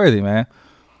wasn't worthy, man.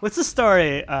 What's the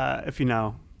story, if you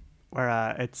know,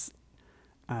 where it's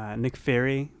Nick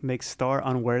Fury makes Thor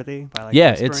unworthy by like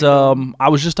it's I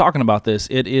was just talking about this.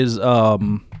 It is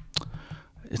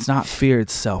it's not fear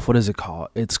itself. What is it called?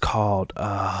 It's called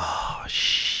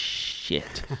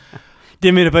shit.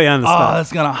 Didn't mean to put you on the spot. Oh,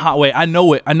 that's gonna hot. Wait, I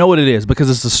know it. I know what it is because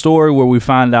it's the story where we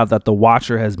find out that the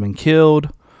Watcher has been killed,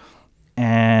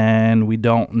 and we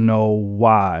don't know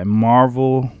why.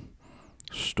 Marvel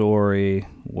story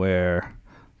where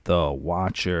the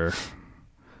Watcher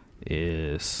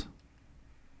is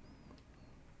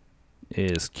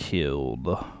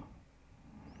killed.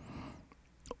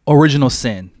 Original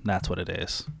Sin, that's what it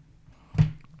is. All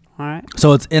right.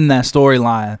 So it's in that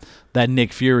storyline that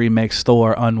Nick Fury makes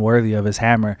Thor unworthy of his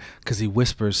hammer because he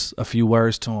whispers a few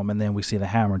words to him, and then we see the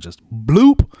hammer just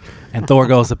bloop, and Thor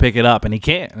goes to pick it up, and he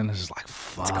can't, and it's just like,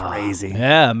 fuck. It's crazy.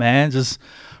 Yeah, man, just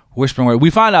whispering words. We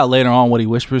find out later on what he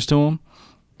whispers to him.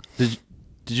 Did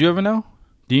you ever know?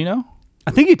 Do you know?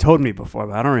 I think you told me before,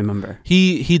 but I don't remember.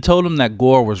 He told him that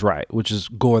Gore was right, which is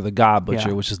Gore the God Butcher,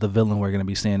 Yeah. which is the villain we're going to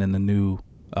be seeing in the new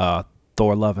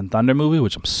Thor Love and Thunder movie,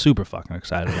 which I'm super fucking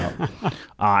excited about.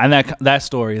 And that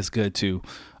story is good too.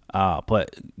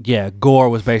 But yeah, Gore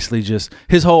was basically just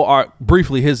his whole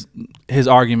briefly his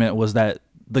argument was that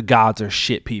the gods are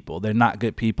shit people. They're not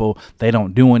good people. They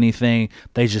don't do anything.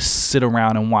 They just sit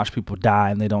around and watch people die,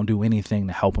 and they don't do anything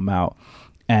to help them out.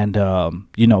 And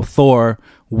Thor,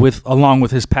 along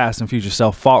with his past and future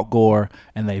self, fought Gore,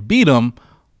 and they beat him.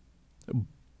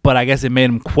 But I guess it made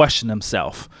him question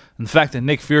himself. And the fact that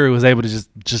Nick Fury was able to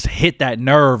just hit that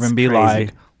nerve and be crazy.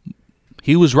 like,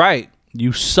 he was right.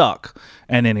 You suck.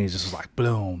 And then he just was like,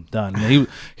 boom, done. And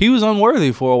he was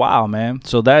unworthy for a while, man.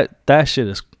 So that shit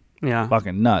is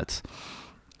fucking nuts.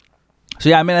 So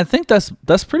yeah, I mean, I think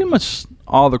that's pretty much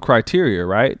all the criteria,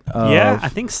 right? Yeah, I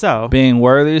think so. Being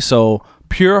worthy. So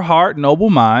pure heart, noble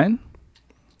mind.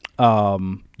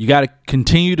 You got to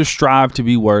continue to strive to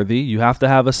be worthy. You have to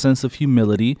have a sense of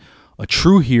humility, a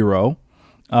true hero,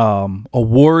 a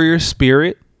warrior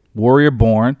spirit, warrior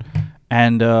born,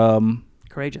 and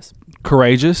courageous.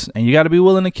 And you got to be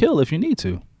willing to kill if you need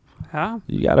to. Huh?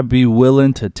 You got to be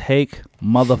willing to take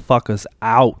motherfuckers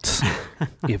out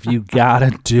if you got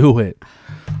to do it.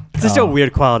 It's just a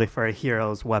weird quality for a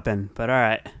hero's weapon, but all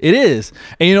right. It is.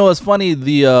 And you know what's funny?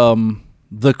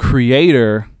 The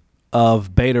creator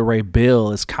of Beta Ray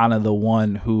Bill is kind of the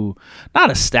one who not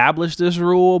established this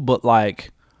rule, but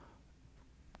like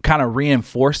kind of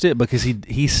reinforced it, because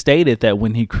he stated that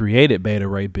when he created Beta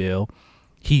Ray Bill,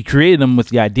 he created him with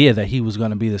the idea that he was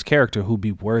going to be this character who'd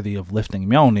be worthy of lifting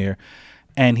Mjolnir,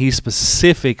 and he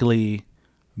specifically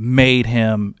made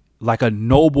him like a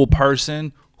noble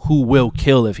person who will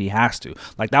kill if he has to.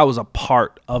 Like that was a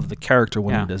part of the character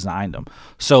when he designed him.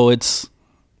 So it's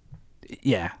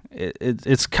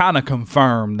kind of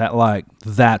confirmed that like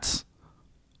that's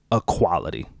a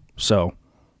quality. So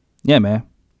yeah, man,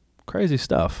 crazy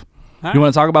stuff. You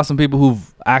want to talk about some people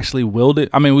who've actually willed it?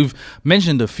 I mean, we've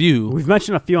mentioned a few. We've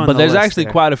mentioned a few on but the there's list actually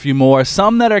there. quite a few more.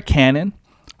 Some that are canon,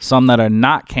 some that are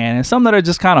not canon, some that are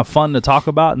just kind of fun to talk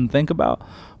about and think about.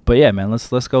 But yeah, man,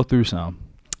 let's go through some.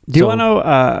 Do you want to?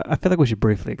 I feel like we should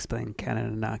briefly explain canon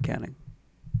and not canon,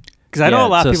 because I know a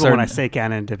lot of people when I say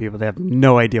canon to people, they have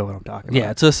no idea what I'm talking about.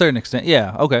 Yeah, to a certain extent.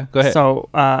 Yeah. Okay. Go ahead. So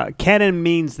canon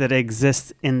means that it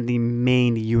exists in the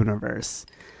main universe.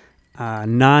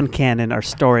 Non-canon are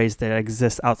stories that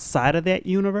exist outside of that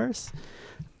universe.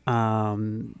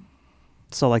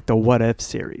 So like the What If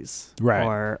series, right,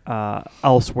 or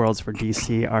Elseworlds for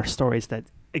DC are stories that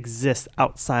exist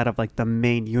outside of like the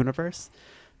main universe.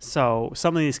 So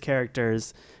some of these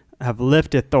characters have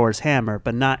lifted Thor's hammer,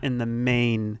 but not in the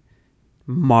main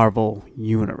Marvel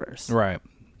universe. Right.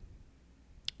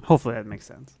 Hopefully that makes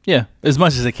sense. Yeah, as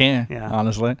much as it can. Yeah.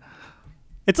 Honestly.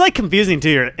 It's like confusing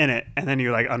till you're in it, and then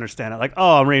you like understand it. Like,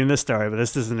 oh, I'm reading this story, but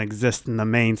this doesn't exist in the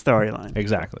main storyline.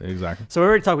 Exactly. So we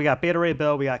already talked. We got Beta Ray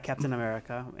Bill, we got Captain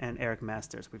America, and Eric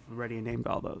Masters. We've already named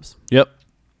all those. Yep.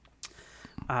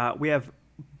 We have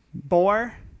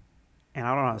Bor, and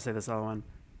I don't know how to say this other one.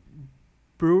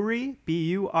 Buri,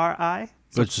 Buri.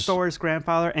 So Which is- Thor's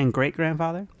grandfather and great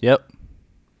grandfather. Yep.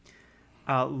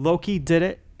 Loki did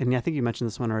it, and I think you mentioned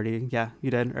this one already. Yeah, you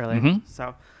did earlier. Mhm.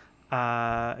 So,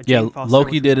 Yeah, Jane Foster,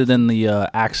 Loki which- did it in the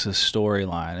Axis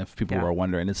storyline. If people Yeah. were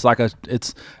wondering, it's like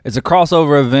it's a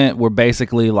crossover event where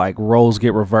basically like roles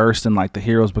get reversed and like the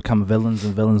heroes become villains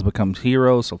and villains become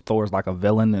heroes. So Thor's like a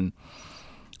villain and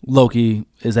Loki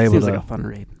is able Seems to. like a fun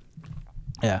read.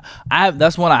 Yeah,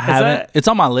 that's one I haven't. that- It's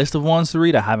on my list of ones to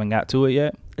read. I haven't got to it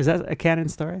yet. Is that a canon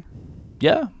story?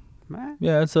 Yeah, Meh.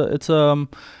 yeah. It's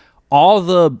all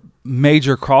the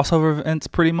major crossover events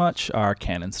pretty much are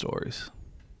canon stories,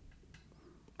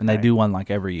 and they Okay. do one like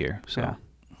every year. So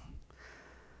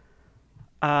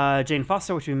Yeah. Jane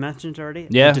Foster, which we mentioned already.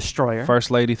 Yeah. The Destroyer.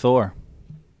 First Lady Thor,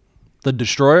 the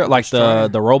Destroyer, like Destroyer.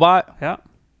 the robot. Yeah.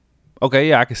 Okay,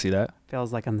 yeah, I can see that.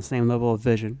 Feels like on the same level of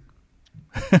Vision.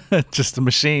 Just a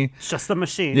machine. It's just the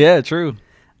machine. Yeah, true.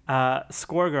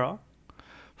 Score Girl.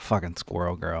 Fucking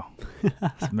Squirrel Girl.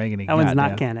 It's making it. That one's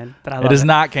not goddamn- canon, but I love It it. is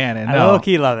not canon. I No.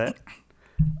 low-key love it.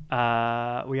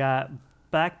 We got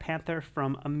Black Panther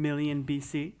from a million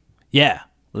BC. Yeah,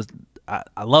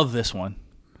 I love this one.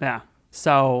 Yeah.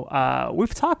 So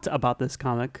we've talked about this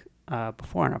comic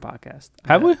before on our podcast.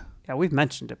 Have we? Yeah, we've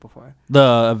mentioned it before.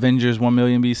 The Avengers 1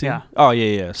 million BC? Yeah. Oh,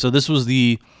 yeah. So this was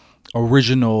the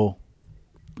original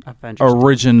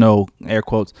Avengers. air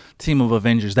quotes, team of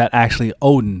Avengers that actually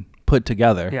Odin put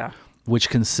together, Yeah. which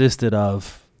consisted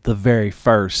of the very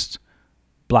first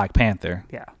Black Panther.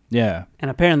 Yeah. Yeah.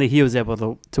 And apparently he was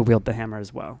able to wield the hammer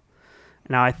as well.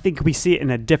 Now, I think we see it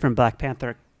in a different Black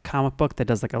Panther comic book that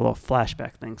does like a little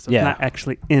flashback thing. So Yeah. it's not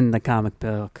actually in the comic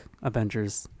book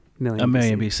Avengers A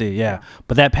million BC, yeah.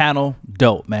 But that panel,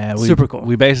 dope, man. Super cool.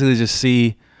 We basically just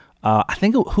see, I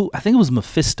think it was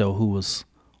Mephisto who was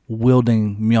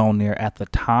wielding Mjolnir at the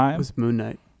It time. was Moon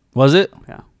Knight. Was it?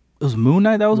 Yeah. It was Moon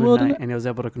Knight that was Moon wielding Knight, it? and he was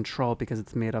able to control because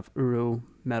it's made of Uru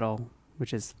metal,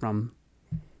 which is from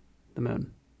the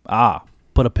moon.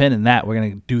 Put a pin in that. We're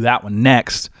going to do that one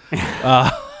next.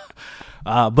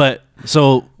 But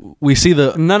so we see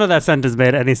the None of that sentence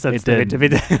made any sense It to me,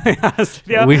 to be honest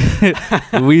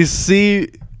with you. we see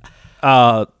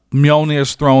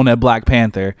Mjolnir's thrown at Black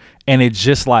Panther, and it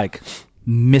just like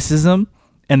misses him,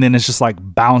 and then it's just like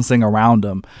bouncing around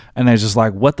him, and they're just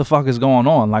like, "What the fuck is going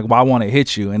on? Like, why won't it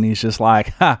hit you?" And he's just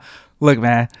like, "Ha, look,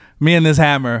 man, me and this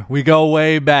hammer, we go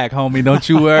way back, homie. Don't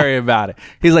you worry about it."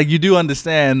 He's like, "You do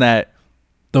understand that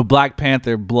the Black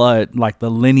Panther blood, like the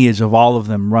lineage of all of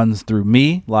them, runs through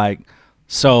me, like."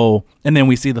 So, and then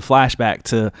we see the flashback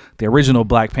to the original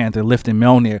Black Panther lifting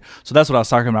Mjolnir. So that's what I was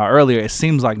talking about earlier. It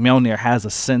seems like Mjolnir has a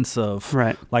sense of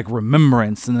Right. like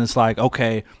remembrance. And it's like,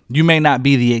 okay, you may not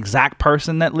be the exact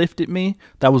person that lifted me,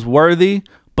 that was worthy,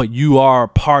 but you are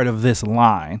part of this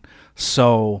line.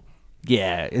 So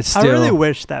yeah, it's still. I really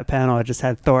wish that panel had just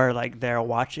had Thor like there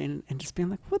watching and just being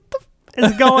like, "What the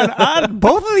is going on?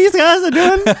 Both of these guys are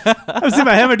doing. I've seen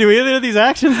my hammer do either of these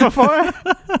actions before."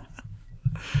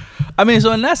 I mean,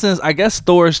 so in that sense, I guess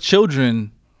Thor's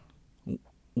children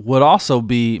would also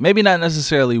be maybe not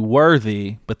necessarily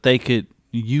worthy, but they could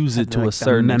use it to Like a the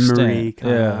certain memory extent.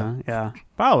 kinda, yeah,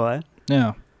 probably.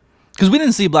 Yeah. Because we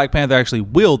didn't see Black Panther actually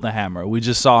wield the hammer. We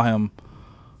just saw him.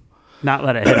 Not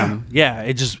let it hit him. Yeah,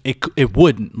 it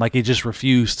wouldn't. Like, it just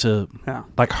refused to Yeah.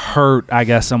 like hurt, I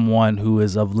guess, someone who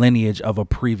is of lineage of a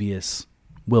previous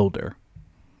wielder.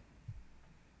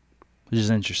 Which is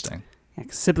interesting. Yeah,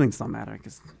 'cause siblings don't matter.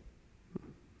 Because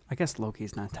I guess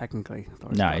Loki's not technically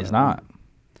Thor's No, brother. he's not.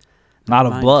 Not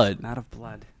of Mind, blood. Not of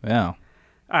blood. Yeah. All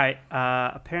right.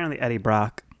 Apparently Eddie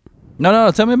Brock. No.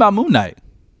 Tell me about Moon Knight.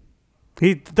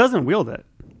 He doesn't wield it.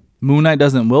 Moon Knight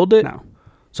doesn't wield it? No.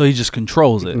 So he just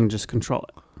controls He it. can just control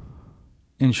it.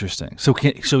 Interesting. So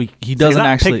he So doesn't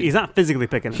actually. he's not physically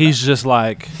picking it He's up. just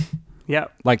like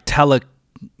Yep. telekinetically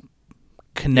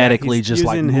Yeah, he's just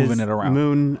like using moving his it around.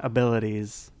 moon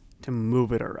abilities to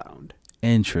move it around.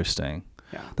 Interesting.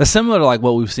 Yeah. That's similar to like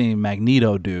what we've seen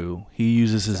Magneto do. He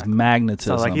uses his Exactly.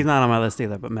 magnetism. So like he's not on my list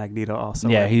either, but Magneto also.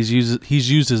 yeah, like, he's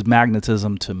used his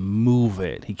magnetism to move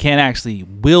it. He can't actually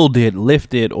wield it,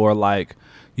 lift it, or like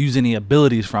use any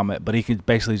abilities from it, but he can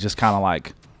basically just kind of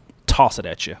like toss it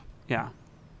at you. yeah.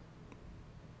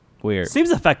 Weird.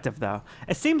 Seems effective though.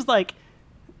 It seems like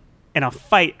in a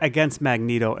fight against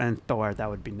Magneto and Thor, that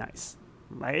would be nice.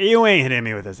 Like, you ain't hitting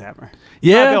me with this hammer.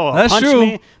 You might be able Yeah, to that's punch true.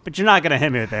 me, but you're not gonna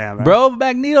hit me with the hammer, Bro,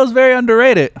 Magneto's very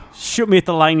underrated. Shoot me with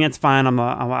the lightning, it's fine.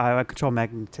 I control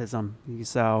magnetism,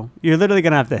 so you're literally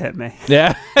gonna have to hit me.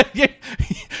 Yeah.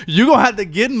 You gonna have to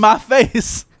get in my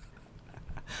face.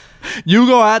 You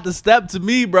gonna have to step to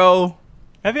me, bro.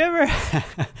 Have you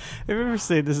ever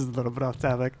seen, this is a little bit off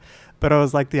topic, but it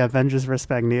was like the Avengers vs.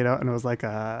 Magneto, and it was like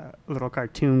a little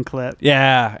cartoon clip.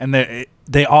 Yeah, and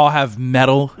they all have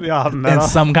metal, They all have metal. in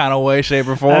some kind of way, shape,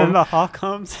 or And form. the Hawk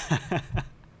comes.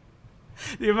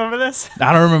 Do you remember this?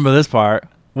 I don't remember this part.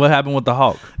 What happened with the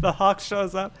Hulk? The Hawk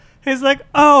shows up. He's like,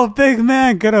 "Oh, big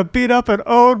man, gonna beat up an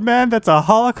old man that's a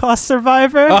Holocaust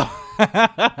survivor." Oh.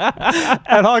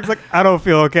 And Hawk's like, "I don't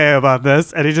feel okay about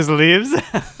this," and he just leaves.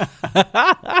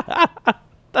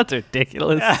 That's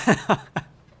ridiculous.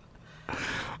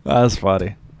 That's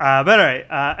funny. But all right,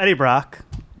 Eddie Brock.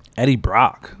 Eddie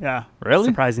Brock. Yeah, Really?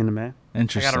 surprising to me. I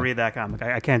Interesting. gotta read that comic.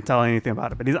 I can't tell anything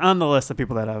about it, but he's on the list of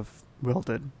people that have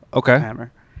wielded Okay.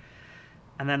 hammer.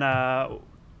 And then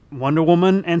Wonder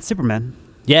Woman and Superman.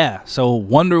 Yeah, so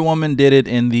Wonder Woman did it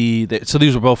in so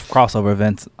these were both crossover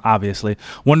events, obviously.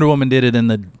 Wonder Woman did it in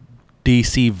the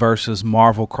DC versus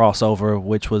Marvel crossover,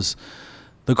 which was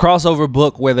the crossover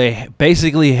book where they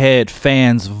basically had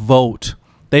fans vote.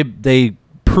 They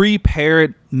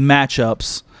pre-paired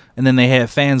matchups, and then they had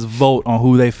fans vote on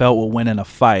who they felt would win in a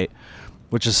fight,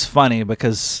 which is funny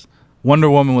because Wonder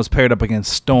Woman was paired up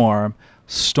against Storm.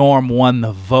 Storm won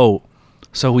the vote.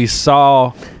 So we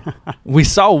saw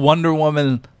Wonder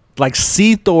Woman like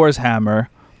see Thor's hammer,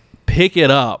 pick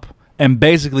it up, and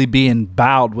basically be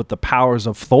endowed with the powers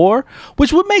of Thor,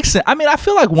 which would make sense. I mean, I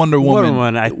feel like Wonder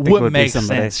Woman I think would would be make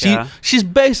somebody, sense. yeah. She's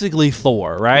basically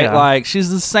Thor, right? Yeah. Like she's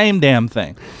the same damn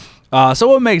thing. So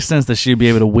it would make sense that she'd be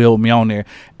able to wield Mjolnir,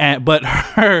 but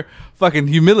her fucking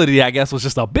humility, I guess, was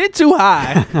just a bit too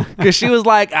high because she was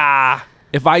like,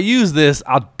 if I use this,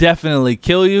 I'll definitely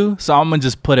kill you. So I'm gonna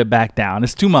just put it back down.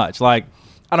 It's too much. Like,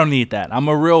 I don't need that. I'm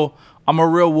a real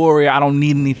warrior. I don't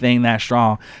need anything that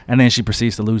strong. And then she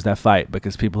proceeds to lose that fight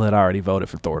because people had already voted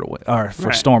for Thor to win or for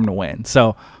Right. Storm to win.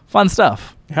 So fun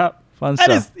stuff. Yep. Fun That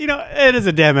stuff. is, it is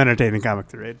a damn entertaining comic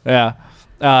to read. Yeah.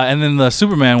 And then the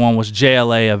Superman one was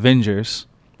JLA Avengers,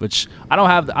 which I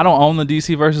don't own the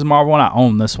DC versus Marvel one. I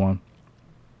own this one.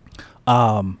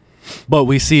 But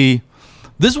we see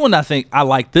this one. I think I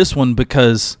like this one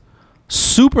because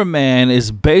Superman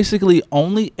is basically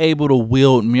only able to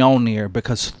wield Mjolnir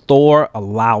because Thor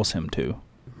allows him to.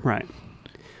 Right.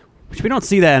 Which we don't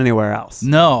see that anywhere else.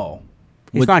 No.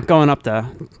 He's not going up to,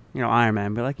 Iron Man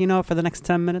and be like, for the next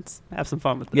 10 minutes, have some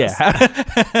fun with this.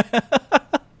 Yeah.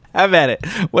 Have at it.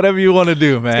 Whatever you want to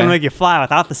do, man. It's going to make you fly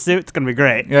without the suit. It's going to be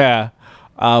great. Yeah.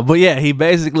 But yeah,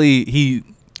 he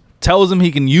tells him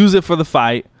he can use it for the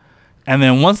fight. And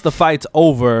then once the fight's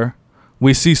over,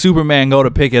 we see Superman go to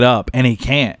pick it up and he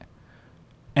can't.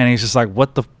 And he's just like,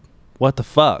 what the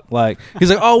fuck? Like, he's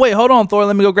like, oh, wait, hold on, Thor.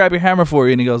 Let me go grab your hammer for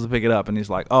you. And he goes to pick it up. And he's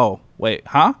like, oh, wait,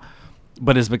 huh?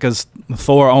 But it's because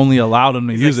Thor only allowed him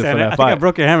to use it for that I fight. think I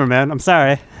broke your hammer, man. I'm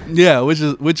sorry. Yeah, which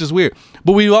is weird.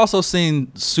 But we've also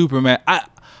seen Superman.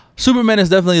 Superman is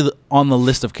definitely on the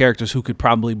list of characters who could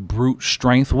probably brute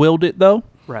strength wield it, though.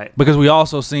 Right. Because we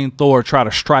also seen Thor try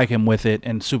to strike him with it,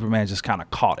 and Superman just kind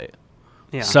of caught it.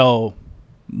 Yeah. So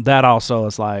that also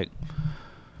is like,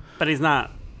 But he's not,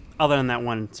 other than that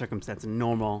one circumstance, in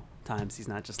normal times, he's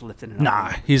not just lifting it up.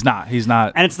 nah, he's not.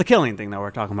 And it's the killing thing that we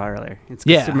were talking about earlier. It's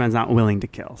 'cause Yeah. Superman's not willing to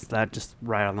kill. So that just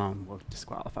right alone will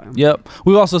disqualify him. Yep.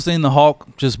 We've also seen the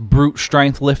Hulk just brute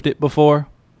strength lift it before.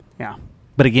 Yeah.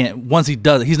 But again, once he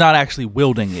does it, he's not actually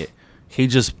wielding it. He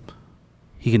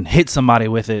can hit somebody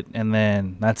with it, and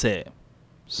then that's it.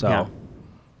 So, Yeah.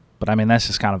 But I mean, that's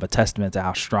just kind of a testament to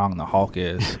how strong the Hulk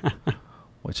is,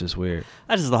 which is weird.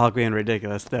 That's just the Hulk being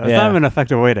ridiculous, though. It's Yeah. not even an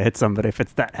effective way to hit somebody if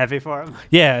it's that heavy for him.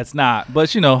 Yeah, it's not.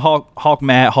 But Hulk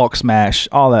mad, Hulk smash,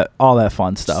 all that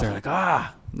fun stuff. They're like, Yeah.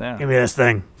 give me this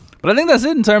thing. But I think that's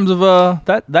it in terms of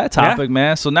that topic,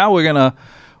 man. So now we're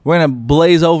gonna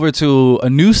blaze over to a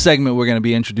new segment we're gonna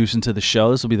be introducing to the show.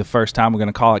 This will be the first time we're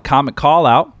gonna call it Comic Call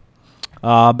Out.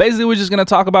 Basically, we're just gonna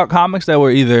talk about comics that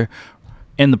we're either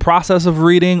in the process of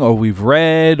reading or we've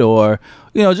read, or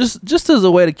just as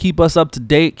a way to keep us up to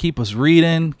date, keep us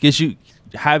reading,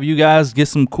 have you guys get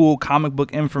some cool comic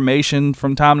book information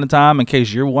from time to time in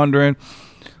case you're wondering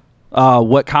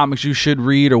what comics you should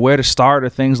read or where to start or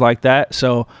things like that.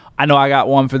 So I know I got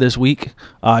one for this week.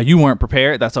 You weren't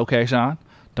prepared. That's okay, Sean.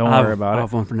 Don't worry about I'll it.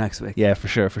 have one for next week. Yeah, for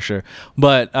sure.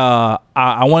 But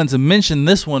I wanted to mention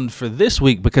this one for this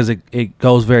week because it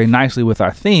goes very nicely with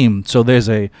our theme. So there's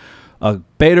a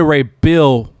Beta Ray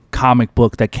Bill comic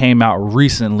book that came out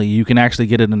recently. You can actually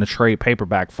get it in the trade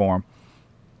paperback form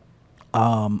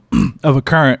of a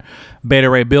current Beta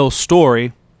Ray Bill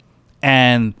story.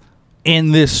 And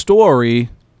in this story,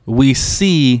 we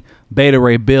see Beta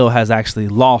Ray Bill has actually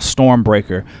lost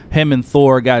Stormbreaker. Him and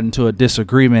Thor got into a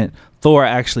disagreement. Thor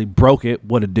actually broke it.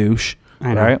 What a douche,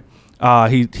 I know.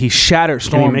 right? He shattered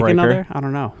Can he make Stormbreaker. another? I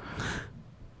don't know.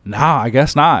 Nah, I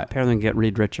guess not. Apparently, we can get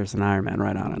Reed Richards and Iron Man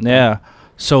right on it. Yeah.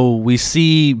 So we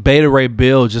see Beta Ray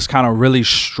Bill just kind of really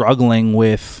struggling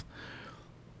with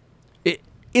it.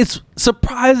 It's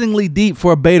surprisingly deep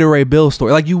for a Beta Ray Bill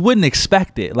story. Like, you wouldn't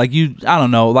expect it. Like, I don't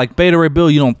know, like Beta Ray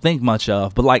Bill you don't think much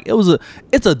of, but like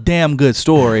it's a damn good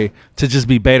story to just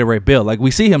be Beta Ray Bill. Like, we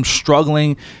see him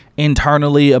struggling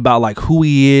internally about like who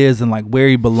he is and like where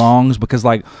he belongs, because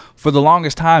like for the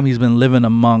longest time he's been living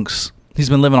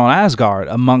on Asgard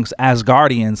amongst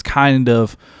Asgardians, kind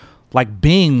of like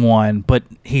being one, but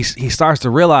he starts to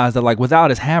realize that like without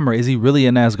his hammer, is he really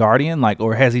an Asgardian? Like,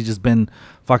 or has he just been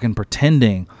fucking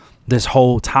pretending this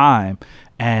whole time?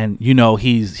 And you know,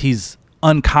 he's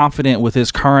unconfident with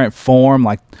his current form,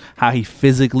 like how he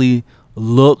physically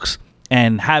looks,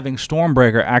 and having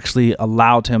Stormbreaker actually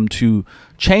allowed him to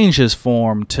change his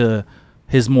form to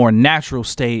his more natural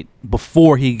state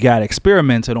before he got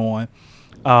experimented on.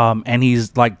 And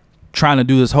he's like trying to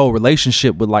do this whole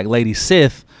relationship with like Lady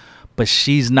Sif, but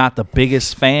she's not the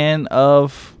biggest fan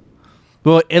of,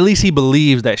 well, at least he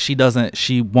believes that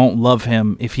she won't love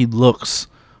him if he looks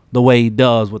the way he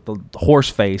does with the horse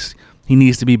face. He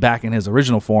needs to be back in his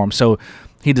original form. So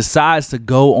he decides to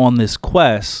go on this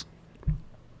quest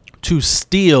to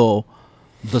steal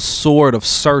the sword of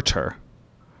Surtur,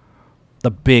 the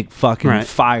big fucking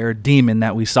fire demon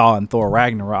that we saw in Thor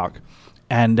Ragnarok.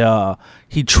 And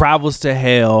he travels to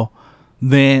Hell.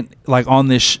 Then, like on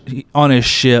his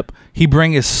ship, he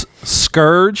brings his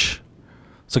Scourge.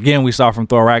 So again, we saw from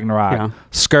Thor Ragnarok. Yeah.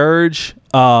 Scourge,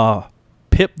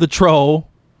 Pip the Troll,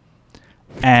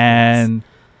 and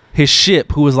his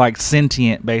ship, who was like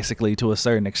sentient, basically, to a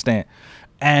certain extent.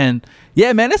 And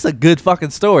yeah, man, it's a good fucking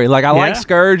story. Like, I like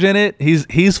Scourge in it.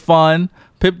 He's fun.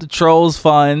 Pip the Troll's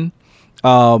fun.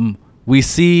 We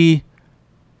see,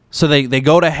 so they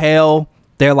go to Hell.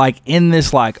 They're like in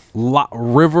this like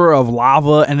river of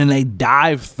lava, and then they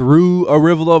dive through a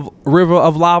river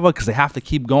of lava because they have to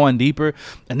keep going deeper.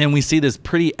 And then we see this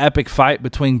pretty epic fight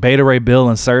between Beta Ray Bill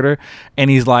and Surtur.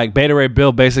 And he's like, Beta Ray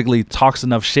Bill basically talks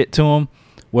enough shit to him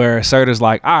where Surtur's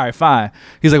like, all right, fine.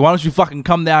 He's like, why don't you fucking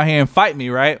come down here and fight me,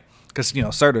 right? Because, you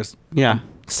know, Surtur's the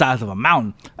size of a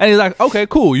mountain. And he's like, okay,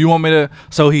 cool. You want me to?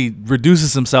 So he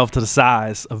reduces himself to the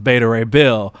size of Beta Ray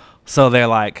Bill. So they're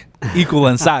like equal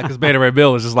in size, because Beta Ray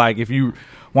Bill was just like, if you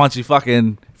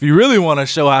really want to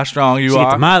show how strong you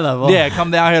are, to my level. Yeah,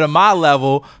 come down here to my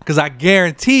level, because I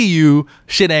guarantee you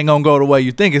shit ain't gonna go the way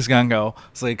you think it's gonna go.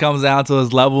 So he comes down to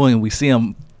his level, and we see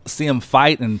him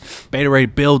fight, and Beta Ray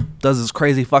Bill does this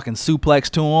crazy fucking suplex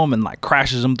to him and like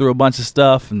crashes him through a bunch of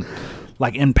stuff and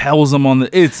like impels him on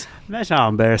the. Imagine how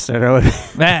embarrassed Surtur would be.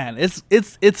 Man, it's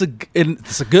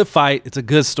a good fight. It's a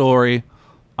good story.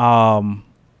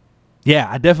 Yeah,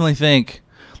 I definitely think,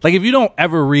 like, if you don't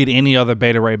ever read any other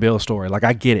Beta Ray Bill story, like,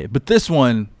 I get it, but this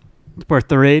one, Worth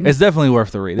the read? it's definitely worth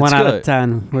the read. It's 1 out good. of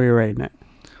 10. Where are you rating it?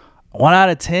 1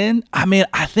 out of 10. I mean,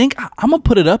 I think I'm gonna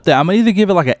put it up there. I'm gonna either give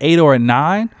it like an 8 or a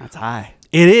 9. That's high.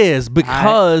 It is,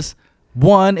 because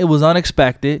 1, it was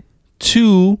unexpected.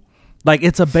 2, like,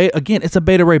 it's a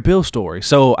Beta Ray Bill story,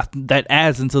 so that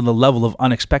adds into the level of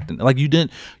unexpected. Like, you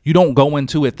don't go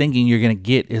into it thinking you're gonna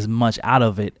get as much out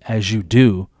of it as you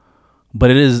do. But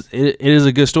it is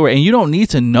a good story, and you don't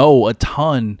need to know a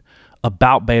ton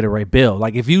about Beta Ray Bill.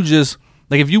 Like, if you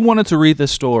wanted to read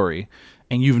this story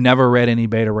and you've never read any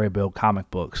Beta Ray Bill comic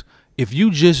books, if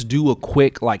you just do a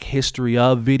quick like history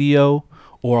of video,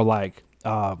 or like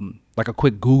a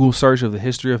quick Google search of the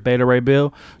history of Beta Ray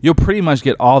Bill, you'll pretty much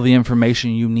get all the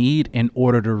information you need in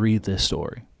order to read this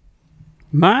story.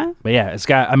 Mine? But yeah, it's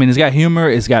got humor,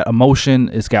 it's got emotion,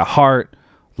 it's got heart,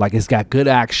 like, it's got good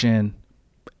action.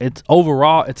 It's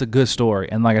a good story,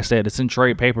 and like I said, it's in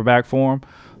trade paperback form,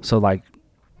 so like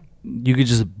you could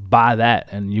just buy that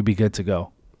and you'd be good to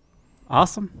go.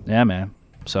 Awesome. Yeah, man.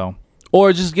 So,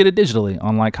 or just get it digitally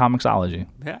on like Comixology.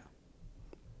 Yeah.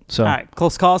 So, all right,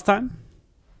 close calls time.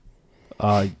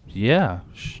 Yeah.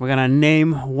 We're gonna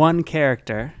name one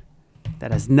character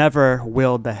that has never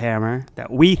wielded the hammer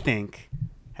that we think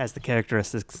has the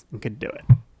characteristics and could do it.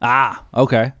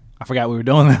 Okay. I forgot we were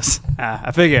doing this.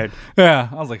 I figured. Yeah,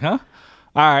 I was like, huh?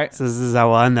 All right. So this is how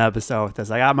we'll end the episode with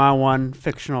this. I got my one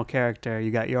fictional character.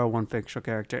 You got your one fictional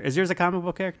character. Is yours a comic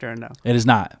book character or no? It is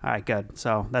not. All right, good.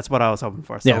 So that's what I was hoping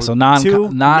for. So two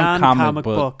non-comic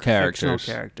book fictional characters.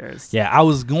 characters. Yeah, I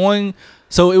was going.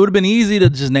 So it would have been easy to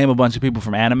just name a bunch of people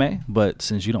from anime, but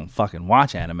since you don't fucking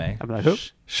watch anime, I'm like, who?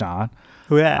 Sean,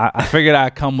 Who that? I figured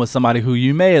I'd come with somebody who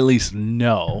you may at least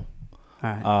know. All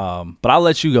right. But I'll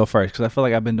let you go first because I feel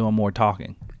like I've been doing more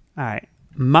talking. All right.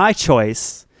 My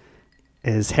choice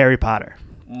is Harry Potter,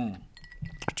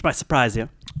 which might surprise you.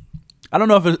 I don't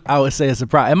know if I would say a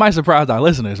surprise. It might surprise our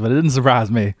listeners, but it didn't surprise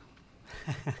me.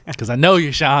 Because I know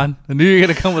you, Sean. I knew you were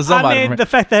going to come with somebody. I mean, the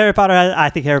fact that I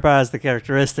think Harry Potter has the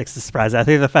characteristics to surprise. I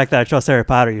think the fact that I trust Harry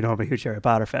Potter, you know, I'm a huge Harry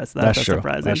Potter fan. So that's true.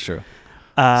 surprising. That's true.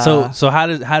 So how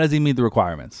does he meet the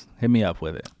requirements? Hit me up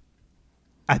with it.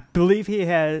 I believe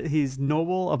he's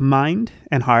noble of mind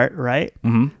and heart, right?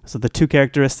 Mm-hmm. So the two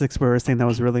characteristics we were saying that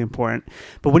was really important.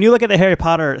 But when you look at the Harry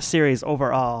Potter series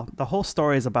overall, the whole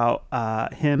story is about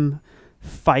him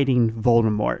fighting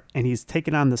Voldemort, and he's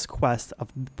taken on this quest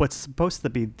of what's supposed to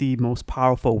be the most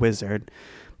powerful wizard,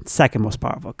 second most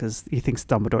powerful, because he thinks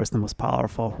Dumbledore is the most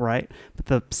powerful, right? But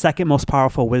the second most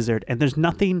powerful wizard, and there's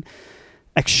nothing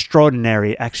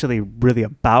extraordinary actually really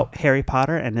about Harry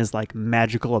Potter and his like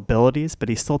magical abilities, but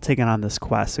he's still taking on this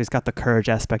quest, so he's got the courage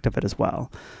aspect of it as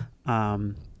well.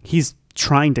 He's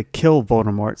trying to kill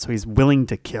Voldemort, so he's willing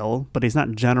to kill, but he's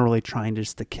not generally trying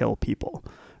just to kill people,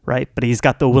 right? But he's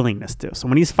got the willingness to. So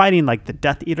when he's fighting like the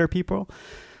Death Eater people,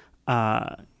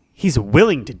 he's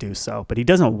willing to do so, but he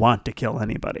doesn't want to kill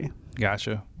anybody.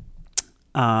 Gotcha.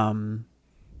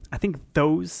 I think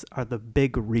those are the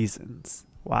big reasons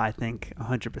why I think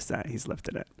 100% he's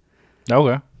lifted it.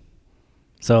 Okay.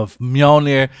 So if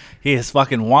Mjolnir, his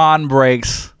fucking wand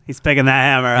breaks, he's picking that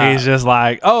hammer up. He's just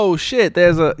like, oh shit,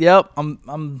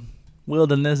 I'm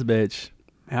wielding this bitch.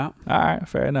 Yeah. All right,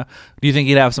 fair enough. Do you think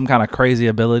he'd have some kind of crazy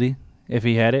ability if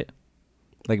he had it?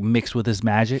 Like mixed with his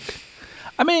magic?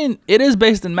 I mean, it is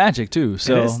based in magic too,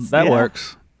 so that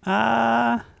works.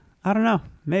 I don't know.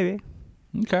 Maybe.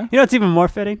 Okay. You know what's even more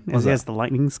fitting? What's He has the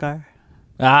lightning scar.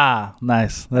 Ah,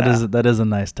 nice. That is a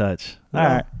nice touch. All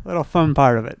right. Little fun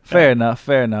part of it. Fair enough.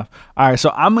 All right,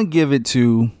 so I'm going to give it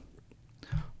to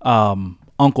Uncle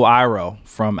Iroh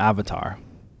from Avatar.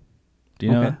 Do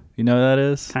you know who that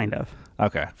is? Kind of.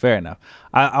 Okay, fair enough.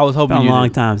 I was hoping been a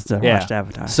long time since I watched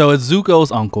Avatar. So it's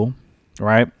Zuko's uncle,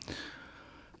 right?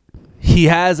 He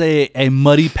has a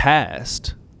muddy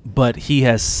past, but he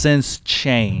has since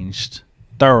changed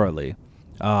thoroughly.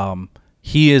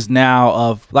 He is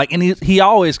now and he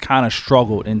always kind of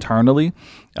struggled internally,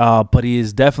 but he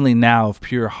is definitely now of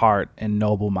pure heart and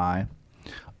noble mind.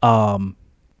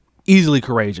 Easily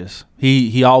courageous.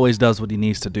 He always does what he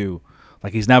needs to do.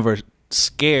 Like he's never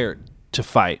scared to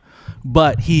fight,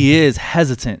 but he is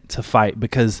hesitant to fight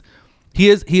because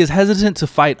he is hesitant to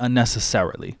fight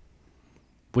unnecessarily,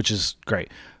 which is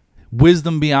great.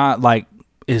 Wisdom beyond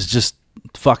is just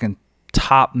fucking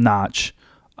top notch.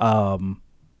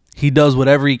 He does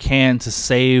whatever he can to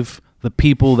save the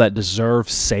people that deserve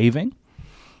saving.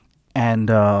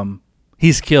 And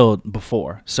he's killed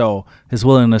before. So his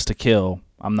willingness to kill,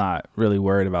 I'm not really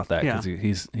worried about that because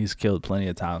he's killed plenty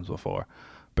of times before.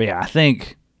 But yeah, I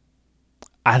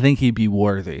think he'd be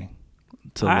worthy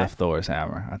to lift Thor's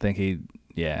hammer. I think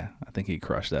he'd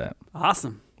crush that.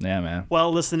 Awesome. Yeah, man.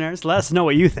 Well, listeners, let us know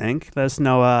what you think. Let us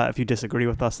know if you disagree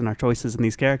with us in our choices in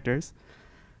these characters.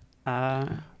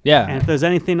 Yeah. And if there's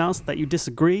anything else that you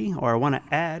disagree or want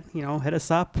to add, hit us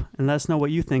up and let us know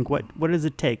what you think. What does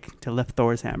it take to lift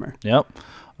Thor's hammer? Yep.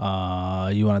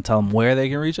 You want to tell them where they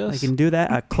can reach us? They can do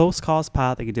that at Close Calls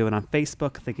Pod. They can do it on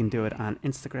Facebook. They can do it on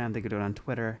Instagram. They can do it on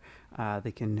Twitter.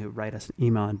 They can write us an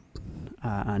email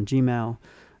on Gmail.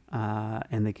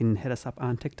 And they can hit us up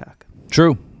on TikTok.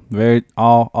 True.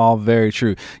 All very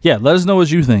true. Yeah, let us know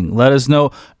what you think. Let us know.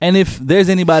 And if there's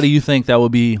anybody you think that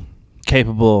would be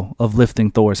capable of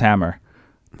lifting Thor's hammer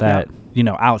that,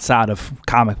 outside of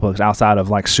comic books, outside of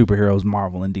like superheroes,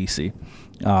 Marvel and DC.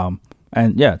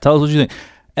 And yeah, tell us what you think.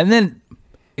 And then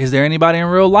is there anybody in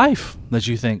real life that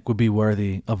you think would be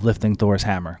worthy of lifting Thor's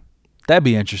hammer? That'd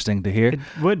be interesting to hear. It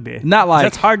would be. Not like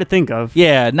that's hard to think of.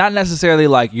 Yeah, not necessarily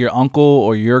like your uncle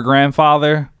or your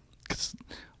grandfather.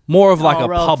 More of like a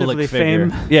public figure.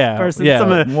 Yeah, person. Yeah.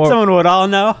 Someone would all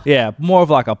know. Yeah, more of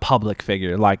like a public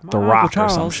figure, like The Rock or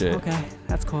some shit. Okay,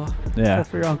 that's cool. Yeah. Good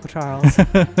for your Uncle Charles.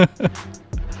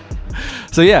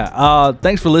 So yeah,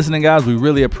 thanks for listening, guys. We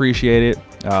really appreciate it.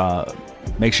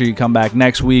 Make sure you come back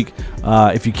next week.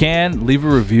 If you can, leave a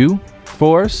review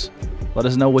for us. Let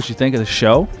us know what you think of the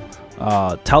show.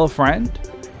 Tell a friend.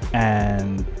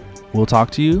 And we'll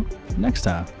talk to you next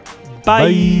time.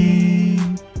 Bye.